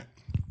pregnant.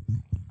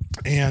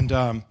 And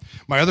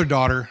my other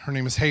daughter, her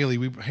name is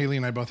Haley. Haley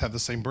and I both have the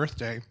same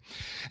birthday.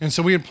 And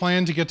so we had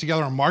planned to get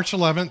together on March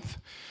 11th.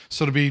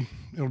 So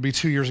it'll be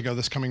 2 years ago,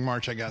 this coming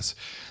March, I guess,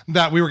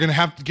 that we were going to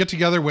have to get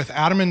together with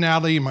Adam and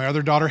Natalie, my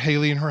other daughter,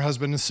 Haley, and her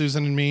husband, and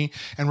Susan and me.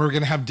 And we were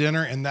going to have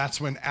dinner. And that's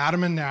when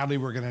Adam and Natalie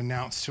were going to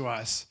announce to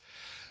us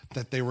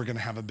that they were going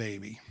to have a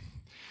baby.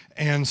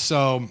 And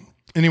so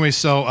anyway,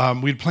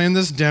 we'd planned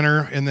this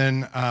dinner. And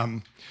then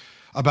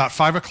about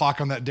 5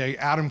 o'clock on that day,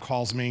 Adam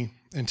calls me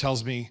and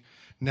tells me,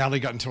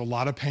 Natalie got into a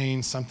lot of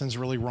pain. Something's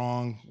really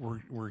wrong.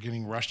 We're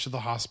getting rushed to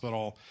the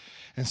hospital.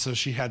 And so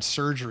she had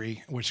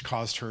surgery, which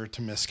caused her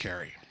to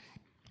miscarry.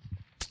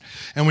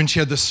 And when she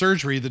had the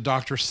surgery, the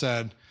doctor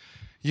said,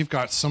 "You've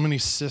got so many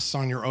cysts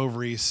on your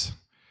ovaries."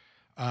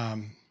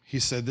 He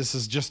said, "This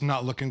is just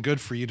not looking good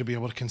for you to be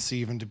able to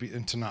conceive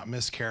and to not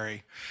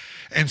miscarry."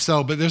 And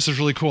so, but this is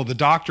really cool. The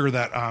doctor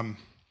that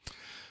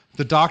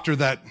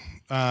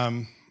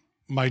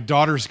my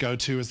daughters go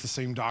to is the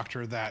same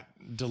doctor that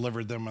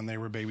delivered them when they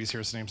were babies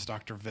here. His name's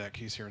Dr. Vic.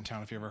 He's here in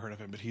town if you ever heard of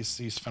him, but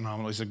he's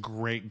phenomenal. He's a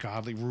great,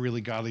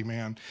 really godly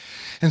man.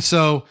 And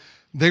so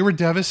they were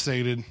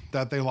devastated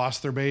that they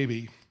lost their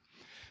baby.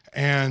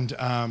 And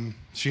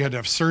she had to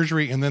have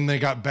surgery, and then they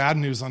got bad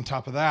news on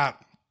top of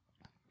that.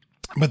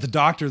 But the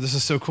doctor, this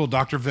is so cool,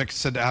 Dr. Vic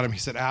said to Adam, he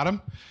said,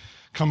 "Adam,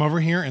 come over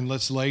here and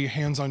let's lay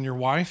hands on your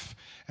wife,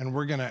 and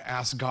we're going to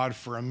ask God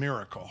for a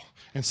miracle.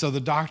 And so the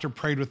doctor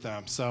prayed with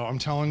them. So I'm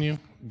telling you,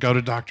 go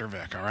to Dr.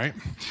 Vic, all right?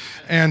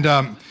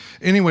 And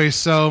anyway,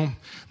 so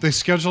they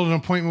scheduled an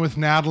appointment with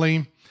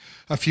Natalie.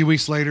 A few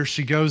weeks later,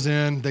 she goes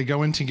in, they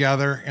go in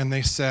together, and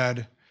they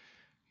said,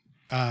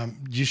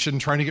 you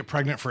shouldn't try to get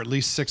pregnant for at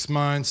least 6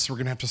 months. We're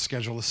going to have to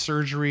schedule a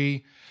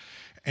surgery.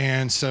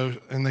 And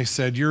they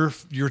said,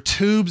 your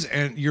tubes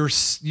and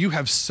you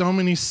have so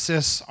many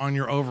cysts on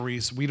your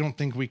ovaries, we don't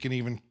think we can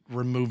even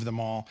remove them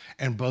all.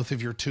 And both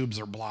of your tubes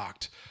are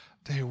blocked.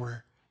 They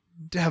were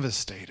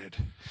devastated.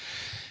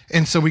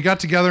 And so we got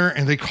together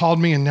and they called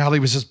me, and Natalie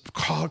was just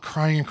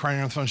crying and crying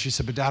on the phone. She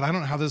said, but Dad, I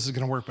don't know how this is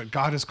going to work, but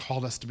God has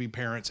called us to be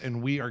parents,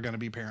 and we are going to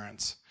be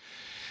parents.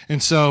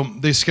 And so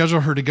they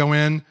scheduled her to go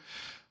in.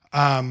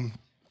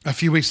 A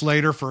few weeks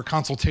later for a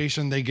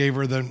consultation, they gave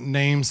her the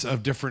names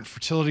of different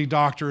fertility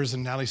doctors,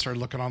 and Natalie started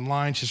looking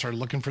online. She started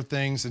looking for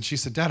things, and she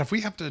said, Dad, if we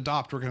have to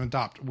adopt, we're going to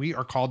adopt. We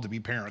are called to be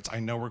parents. I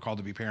know we're called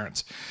to be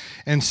parents.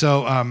 And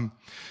so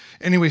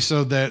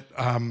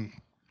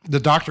the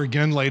doctor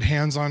again laid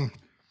hands on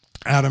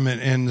Adam,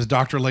 and the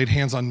doctor laid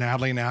hands on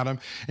Natalie and Adam.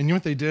 And you know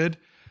what they did?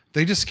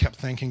 They just kept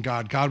thanking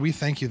God. God, we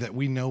thank you that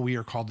we know we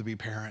are called to be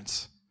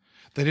parents.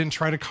 They didn't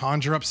try to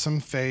conjure up some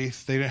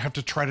faith. They didn't have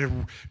to try to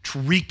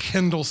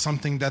rekindle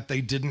something that they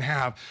didn't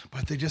have,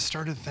 but they just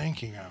started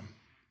thanking him.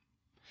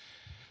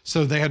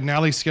 So they had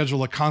Natalie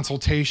schedule a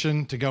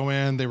consultation to go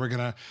in. They were going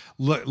to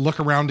look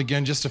around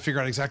again just to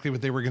figure out exactly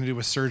what they were going to do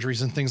with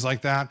surgeries and things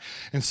like that.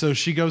 And so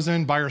she goes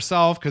in by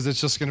herself because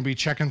it's just going to be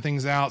checking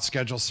things out,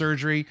 schedule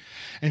surgery.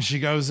 And she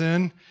goes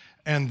in,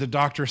 and the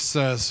doctor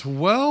says,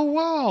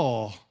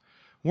 well,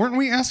 weren't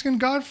we asking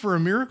God for a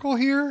miracle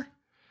here?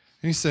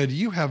 And he said,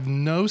 you have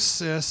no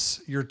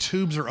cysts, your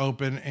tubes are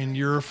open, and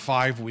you're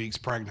 5 weeks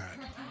pregnant.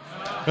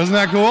 Isn't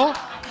that cool?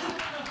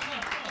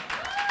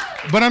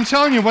 But I'm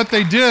telling you, what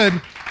they did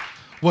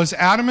was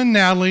Adam and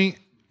Natalie,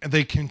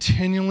 they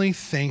continually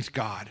thanked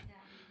God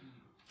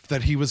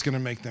that he was going to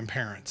make them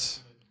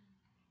parents.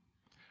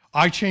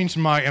 I changed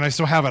and I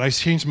still have it, I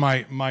changed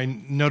my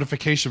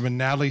notification when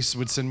Natalie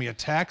would send me a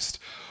text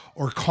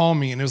or call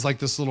me, and it was like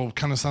this little,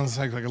 kind of sounds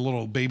like a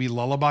little baby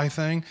lullaby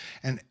thing.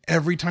 And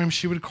every time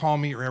she would call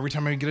me, or every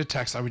time I would get a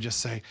text, I would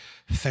just say,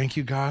 thank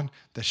you, God,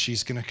 that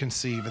she's going to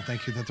conceive, and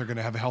thank you that they're going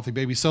to have a healthy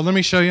baby. So let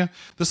me show you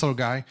this little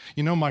guy.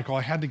 You know, Michael,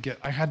 I had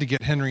to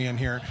get Henry in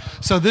here.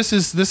 So this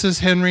is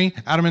Henry,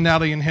 Adam and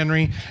Natalie and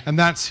Henry, and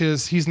that's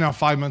he's now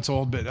 5 months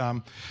old, but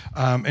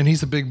and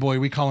he's a big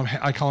boy. I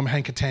call him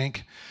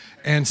Hank-a-Tank.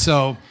 And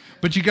so,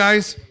 but you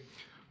guys,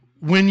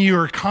 when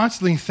you're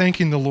constantly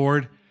thanking the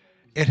Lord,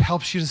 it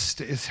helps you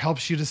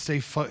to stay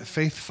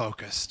faith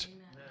focused.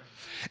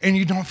 And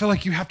you don't feel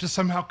like you have to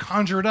somehow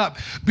conjure it up,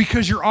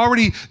 because you're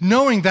already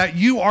knowing that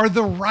you are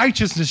the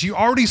righteousness. You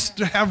already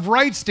have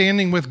right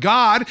standing with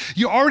God.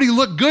 You already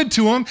look good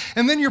to him.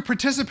 And then you're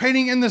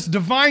participating in this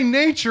divine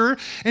nature,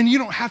 and you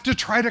don't have to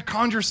try to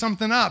conjure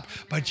something up,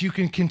 but you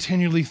can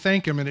continually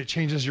thank him, and it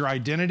changes your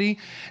identity,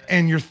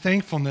 and your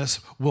thankfulness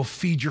will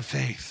feed your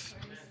faith.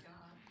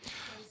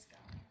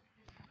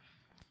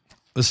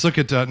 Let's look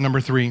at number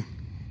 3.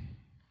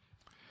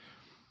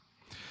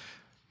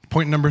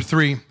 Point number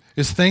 3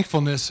 is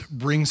thankfulness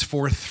brings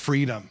forth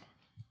freedom.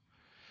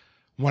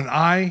 When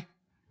I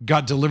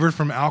got delivered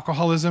from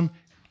alcoholism,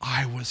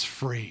 I was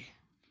free.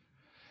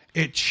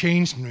 It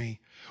changed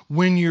me.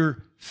 When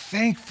you're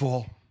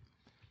thankful,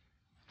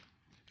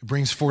 it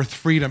brings forth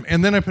freedom.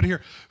 And then I put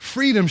here,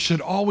 freedom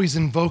should always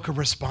invoke a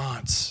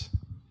response.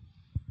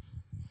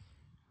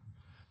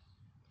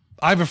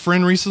 I have a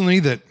friend recently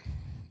that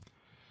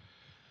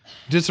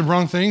did some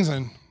wrong things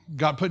and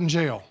got put in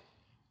jail.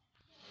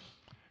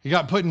 He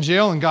got put in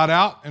jail and got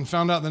out and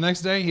found out the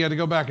next day he had to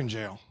go back in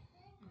jail.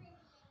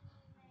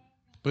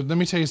 But let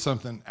me tell you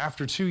something.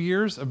 After 2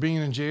 years of being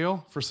in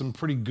jail for some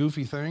pretty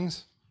goofy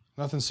things,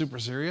 nothing super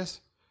serious,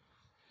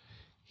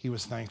 he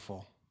was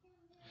thankful.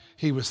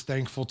 He was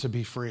thankful to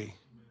be free.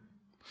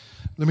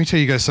 Let me tell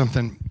you guys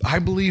something. I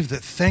believe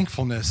that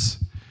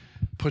thankfulness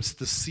puts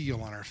the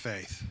seal on our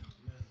faith.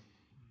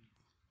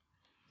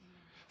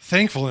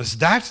 Thankfulness,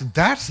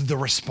 that's the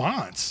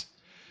response,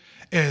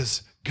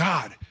 is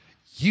God,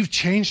 you've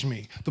changed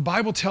me. The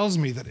Bible tells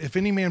me that if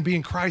any man be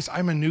in Christ,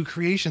 I'm a new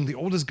creation. The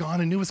old is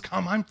gone and new has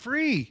come. I'm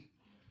free.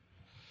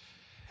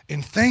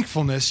 In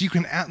thankfulness, you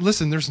can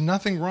listen, there's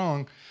nothing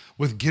wrong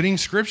with getting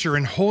scripture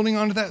and holding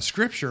on to that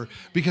scripture,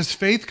 because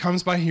faith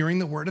comes by hearing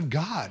the word of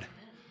God.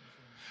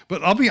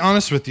 But I'll be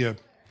honest with you.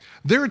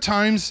 There are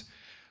times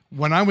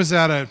when I was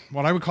at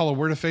what I would call a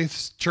Word of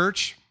Faith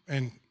church,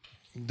 and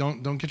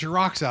don't get your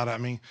rocks out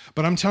at me,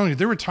 but I'm telling you,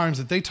 there were times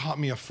that they taught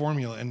me a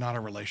formula and not a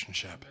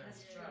relationship.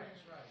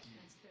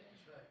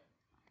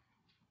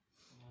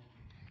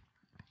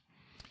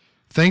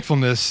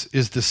 Thankfulness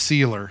is the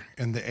sealer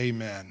and the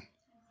amen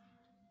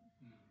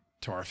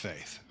to our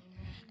faith.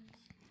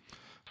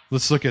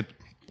 Let's look at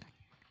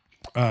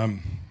another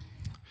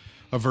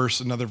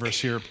verse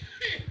here.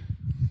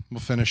 We'll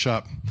finish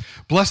up.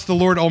 Bless the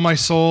Lord, O my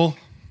soul,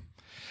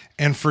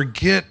 and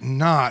forget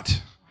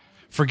not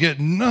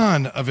forget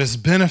none of his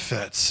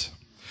benefits,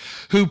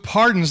 who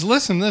pardons,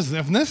 listen to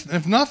this,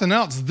 if nothing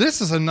else, this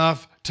is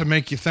enough to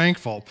make you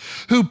thankful,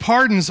 who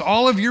pardons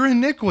all of your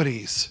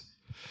iniquities,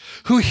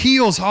 who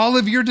heals all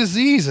of your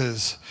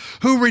diseases,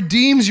 who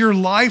redeems your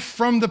life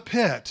from the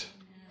pit.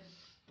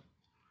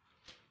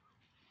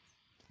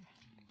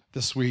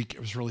 This week, it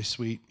was really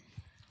sweet.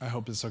 I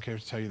hope it's okay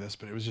to tell you this,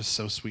 but it was just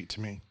so sweet to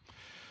me.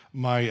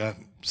 My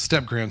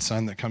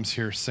step-grandson that comes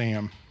here,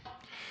 Sam,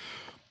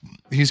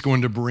 he's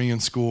going to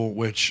Berean school,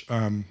 which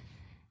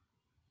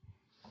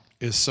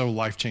is so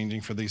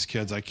life-changing for these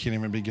kids. I can't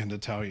even begin to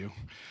tell you.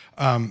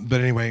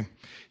 But anyway,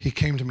 he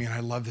came to me, and I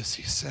love this.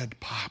 He said,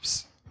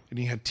 "Pops," and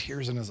he had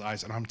tears in his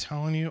eyes. And I'm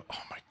telling you,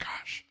 oh my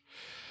gosh.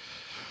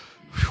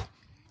 Whew.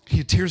 He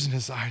had tears in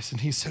his eyes,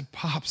 and he said,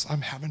 "Pops,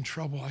 I'm having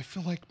trouble. I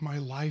feel like my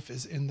life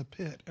is in the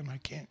pit, and I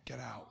can't get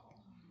out."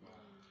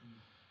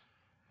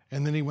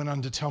 And then he went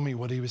on to tell me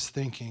what he was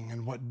thinking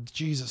and what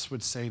Jesus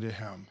would say to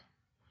him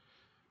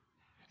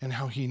and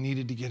how he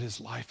needed to get his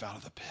life out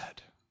of the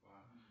pit.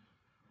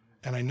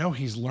 And I know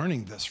he's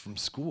learning this from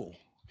school.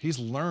 He's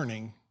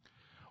learning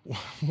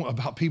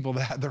about people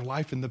that had their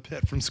life in the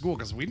pit from school,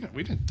 because we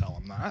didn't tell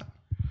him that.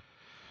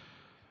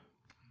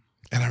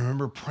 And I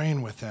remember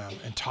praying with him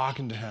and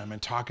talking to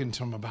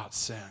him about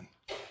sin.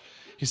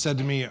 He said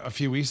to me a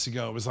few weeks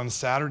ago, it was on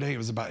Saturday, it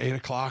was about 8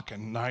 o'clock at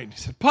night, and he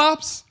said,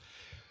 "Pops,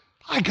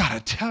 I gotta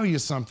tell you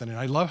something." And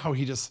I love how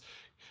he just,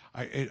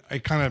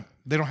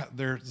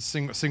 they're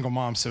single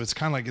moms, so it's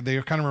kind of like,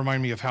 they kind of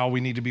remind me of how we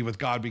need to be with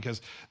God,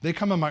 because they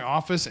come in my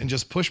office and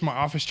just push my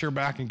office chair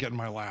back and get in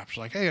my lap. She's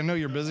like, "Hey, I know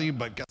you're busy,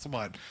 but guess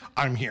what?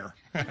 I'm here."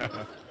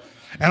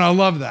 And I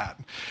love that.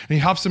 And he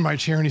hops in my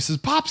chair and he says,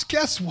 "Pops,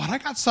 guess what? I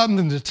got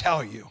something to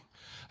tell you."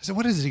 I said,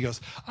 "What is it?" He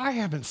goes, "I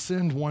haven't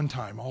sinned one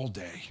time all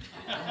day."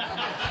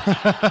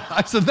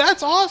 I said,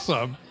 "That's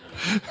awesome."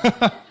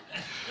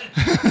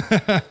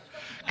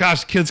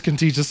 Gosh, kids can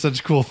teach us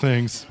such cool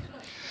things.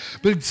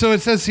 But so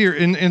it says here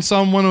in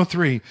Psalm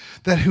 103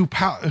 that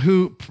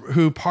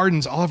who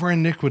pardons all of our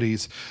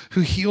iniquities,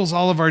 who heals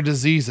all of our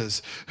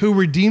diseases, who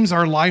redeems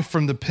our life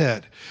from the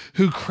pit,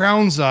 who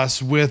crowns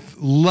us with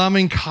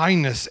loving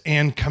kindness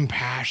and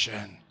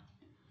compassion.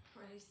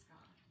 Praise God.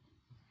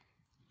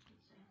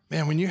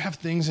 Man, when you have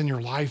things in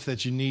your life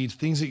that you need,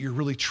 things that you're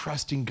really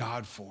trusting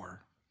God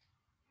for,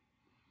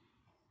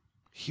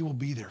 he will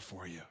be there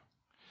for you.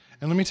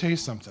 And let me tell you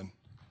something.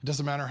 It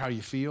doesn't matter how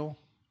you feel.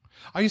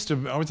 I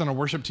was on a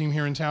worship team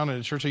here in town at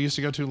a church I used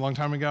to go to a long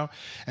time ago,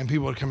 and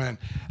people would come in,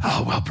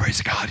 "Oh, well,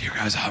 praise God, you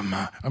guys."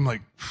 I'm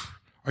like,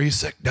 "Are you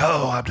sick?"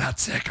 "No, I'm not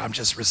sick. I'm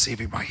just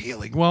receiving my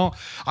healing." Well,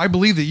 I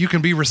believe that you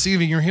can be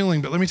receiving your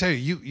healing, but let me tell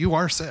you, you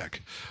are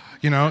sick.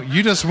 You know,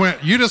 you just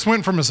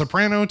went from a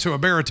soprano to a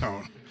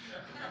baritone,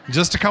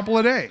 just a couple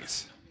of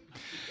days.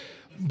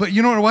 But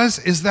you know what it was?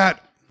 Is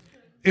that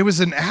it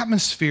was an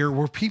atmosphere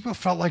where people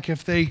felt like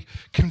if they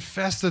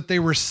confessed that they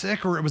were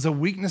sick or it was a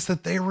weakness,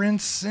 that they were in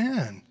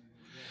sin.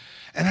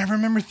 And I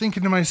remember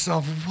thinking to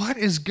myself, what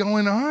is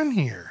going on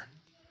here?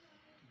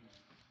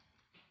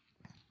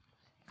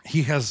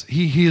 He has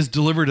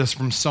delivered us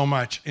from so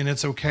much, and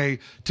it's okay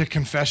to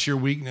confess your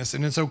weakness,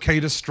 and it's okay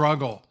to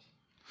struggle.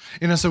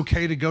 And it's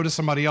okay to go to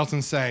somebody else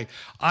and say,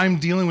 "I'm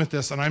dealing with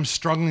this, and I'm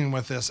struggling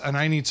with this, and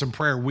I need some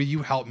prayer. Will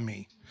you help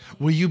me?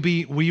 Will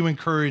you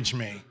encourage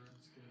me?"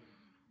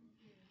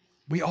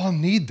 We all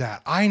need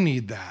that. I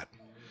need that.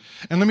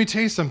 And let me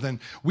tell you something.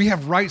 We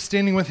have right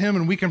standing with him,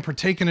 and we can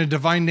partake in a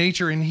divine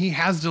nature, and he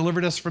has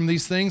delivered us from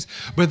these things.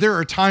 But there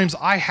are times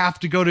I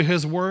have to go to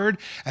his word,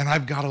 and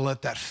I've got to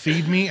let that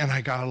feed me, and I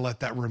got to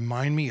let that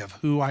remind me of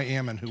who I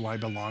am and who I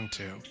belong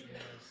to.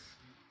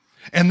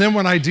 And then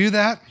when I do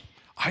that,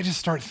 I just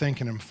start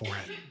thanking him for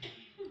it.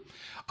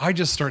 I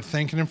just start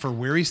thanking him for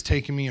where he's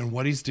taking me and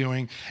what he's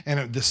doing.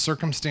 And the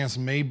circumstance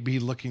may be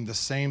looking the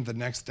same the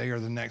next day or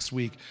the next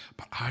week,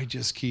 but I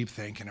just keep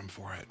thanking him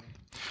for it.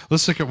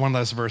 Let's look at one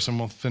last verse and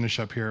we'll finish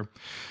up here.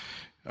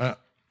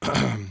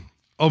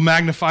 "Oh,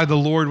 magnify the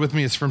Lord with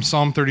me." It's from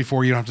Psalm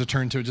 34. You don't have to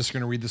turn to it. Just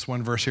going to read this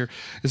one verse here.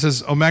 It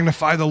says, "Oh,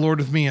 magnify the Lord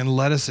with me and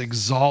let us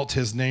exalt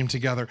his name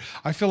together."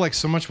 I feel like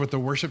so much what the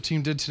worship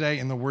team did today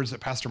and the words that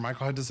Pastor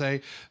Michael had to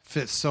say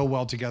fit so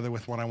well together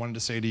with what I wanted to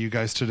say to you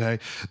guys today.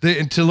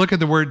 To look at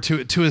the word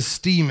to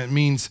esteem, it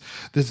means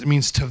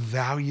to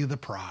value the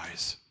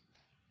prize.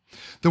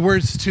 The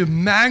words to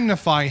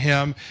magnify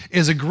him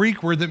is a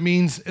Greek word that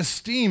means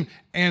esteem,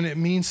 and it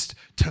means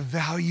to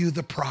value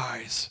the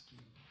prize.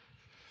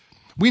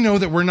 We know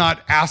that we're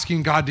not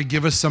asking God to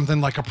give us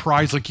something like a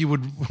prize, like you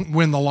would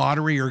win the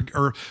lottery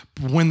or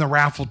win the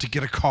raffle to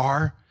get a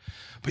car.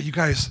 But you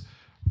guys,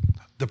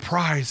 the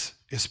prize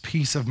is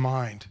peace of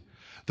mind.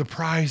 The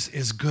prize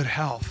is good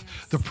health.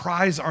 The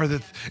prize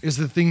is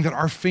the thing that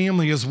our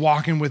family is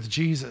walking with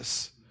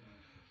Jesus.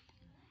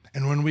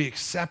 And when we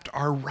accept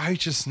our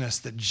righteousness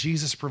that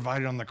Jesus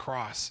provided on the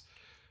cross,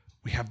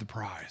 we have the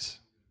prize.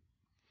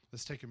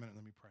 Let's take a minute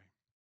and let me pray.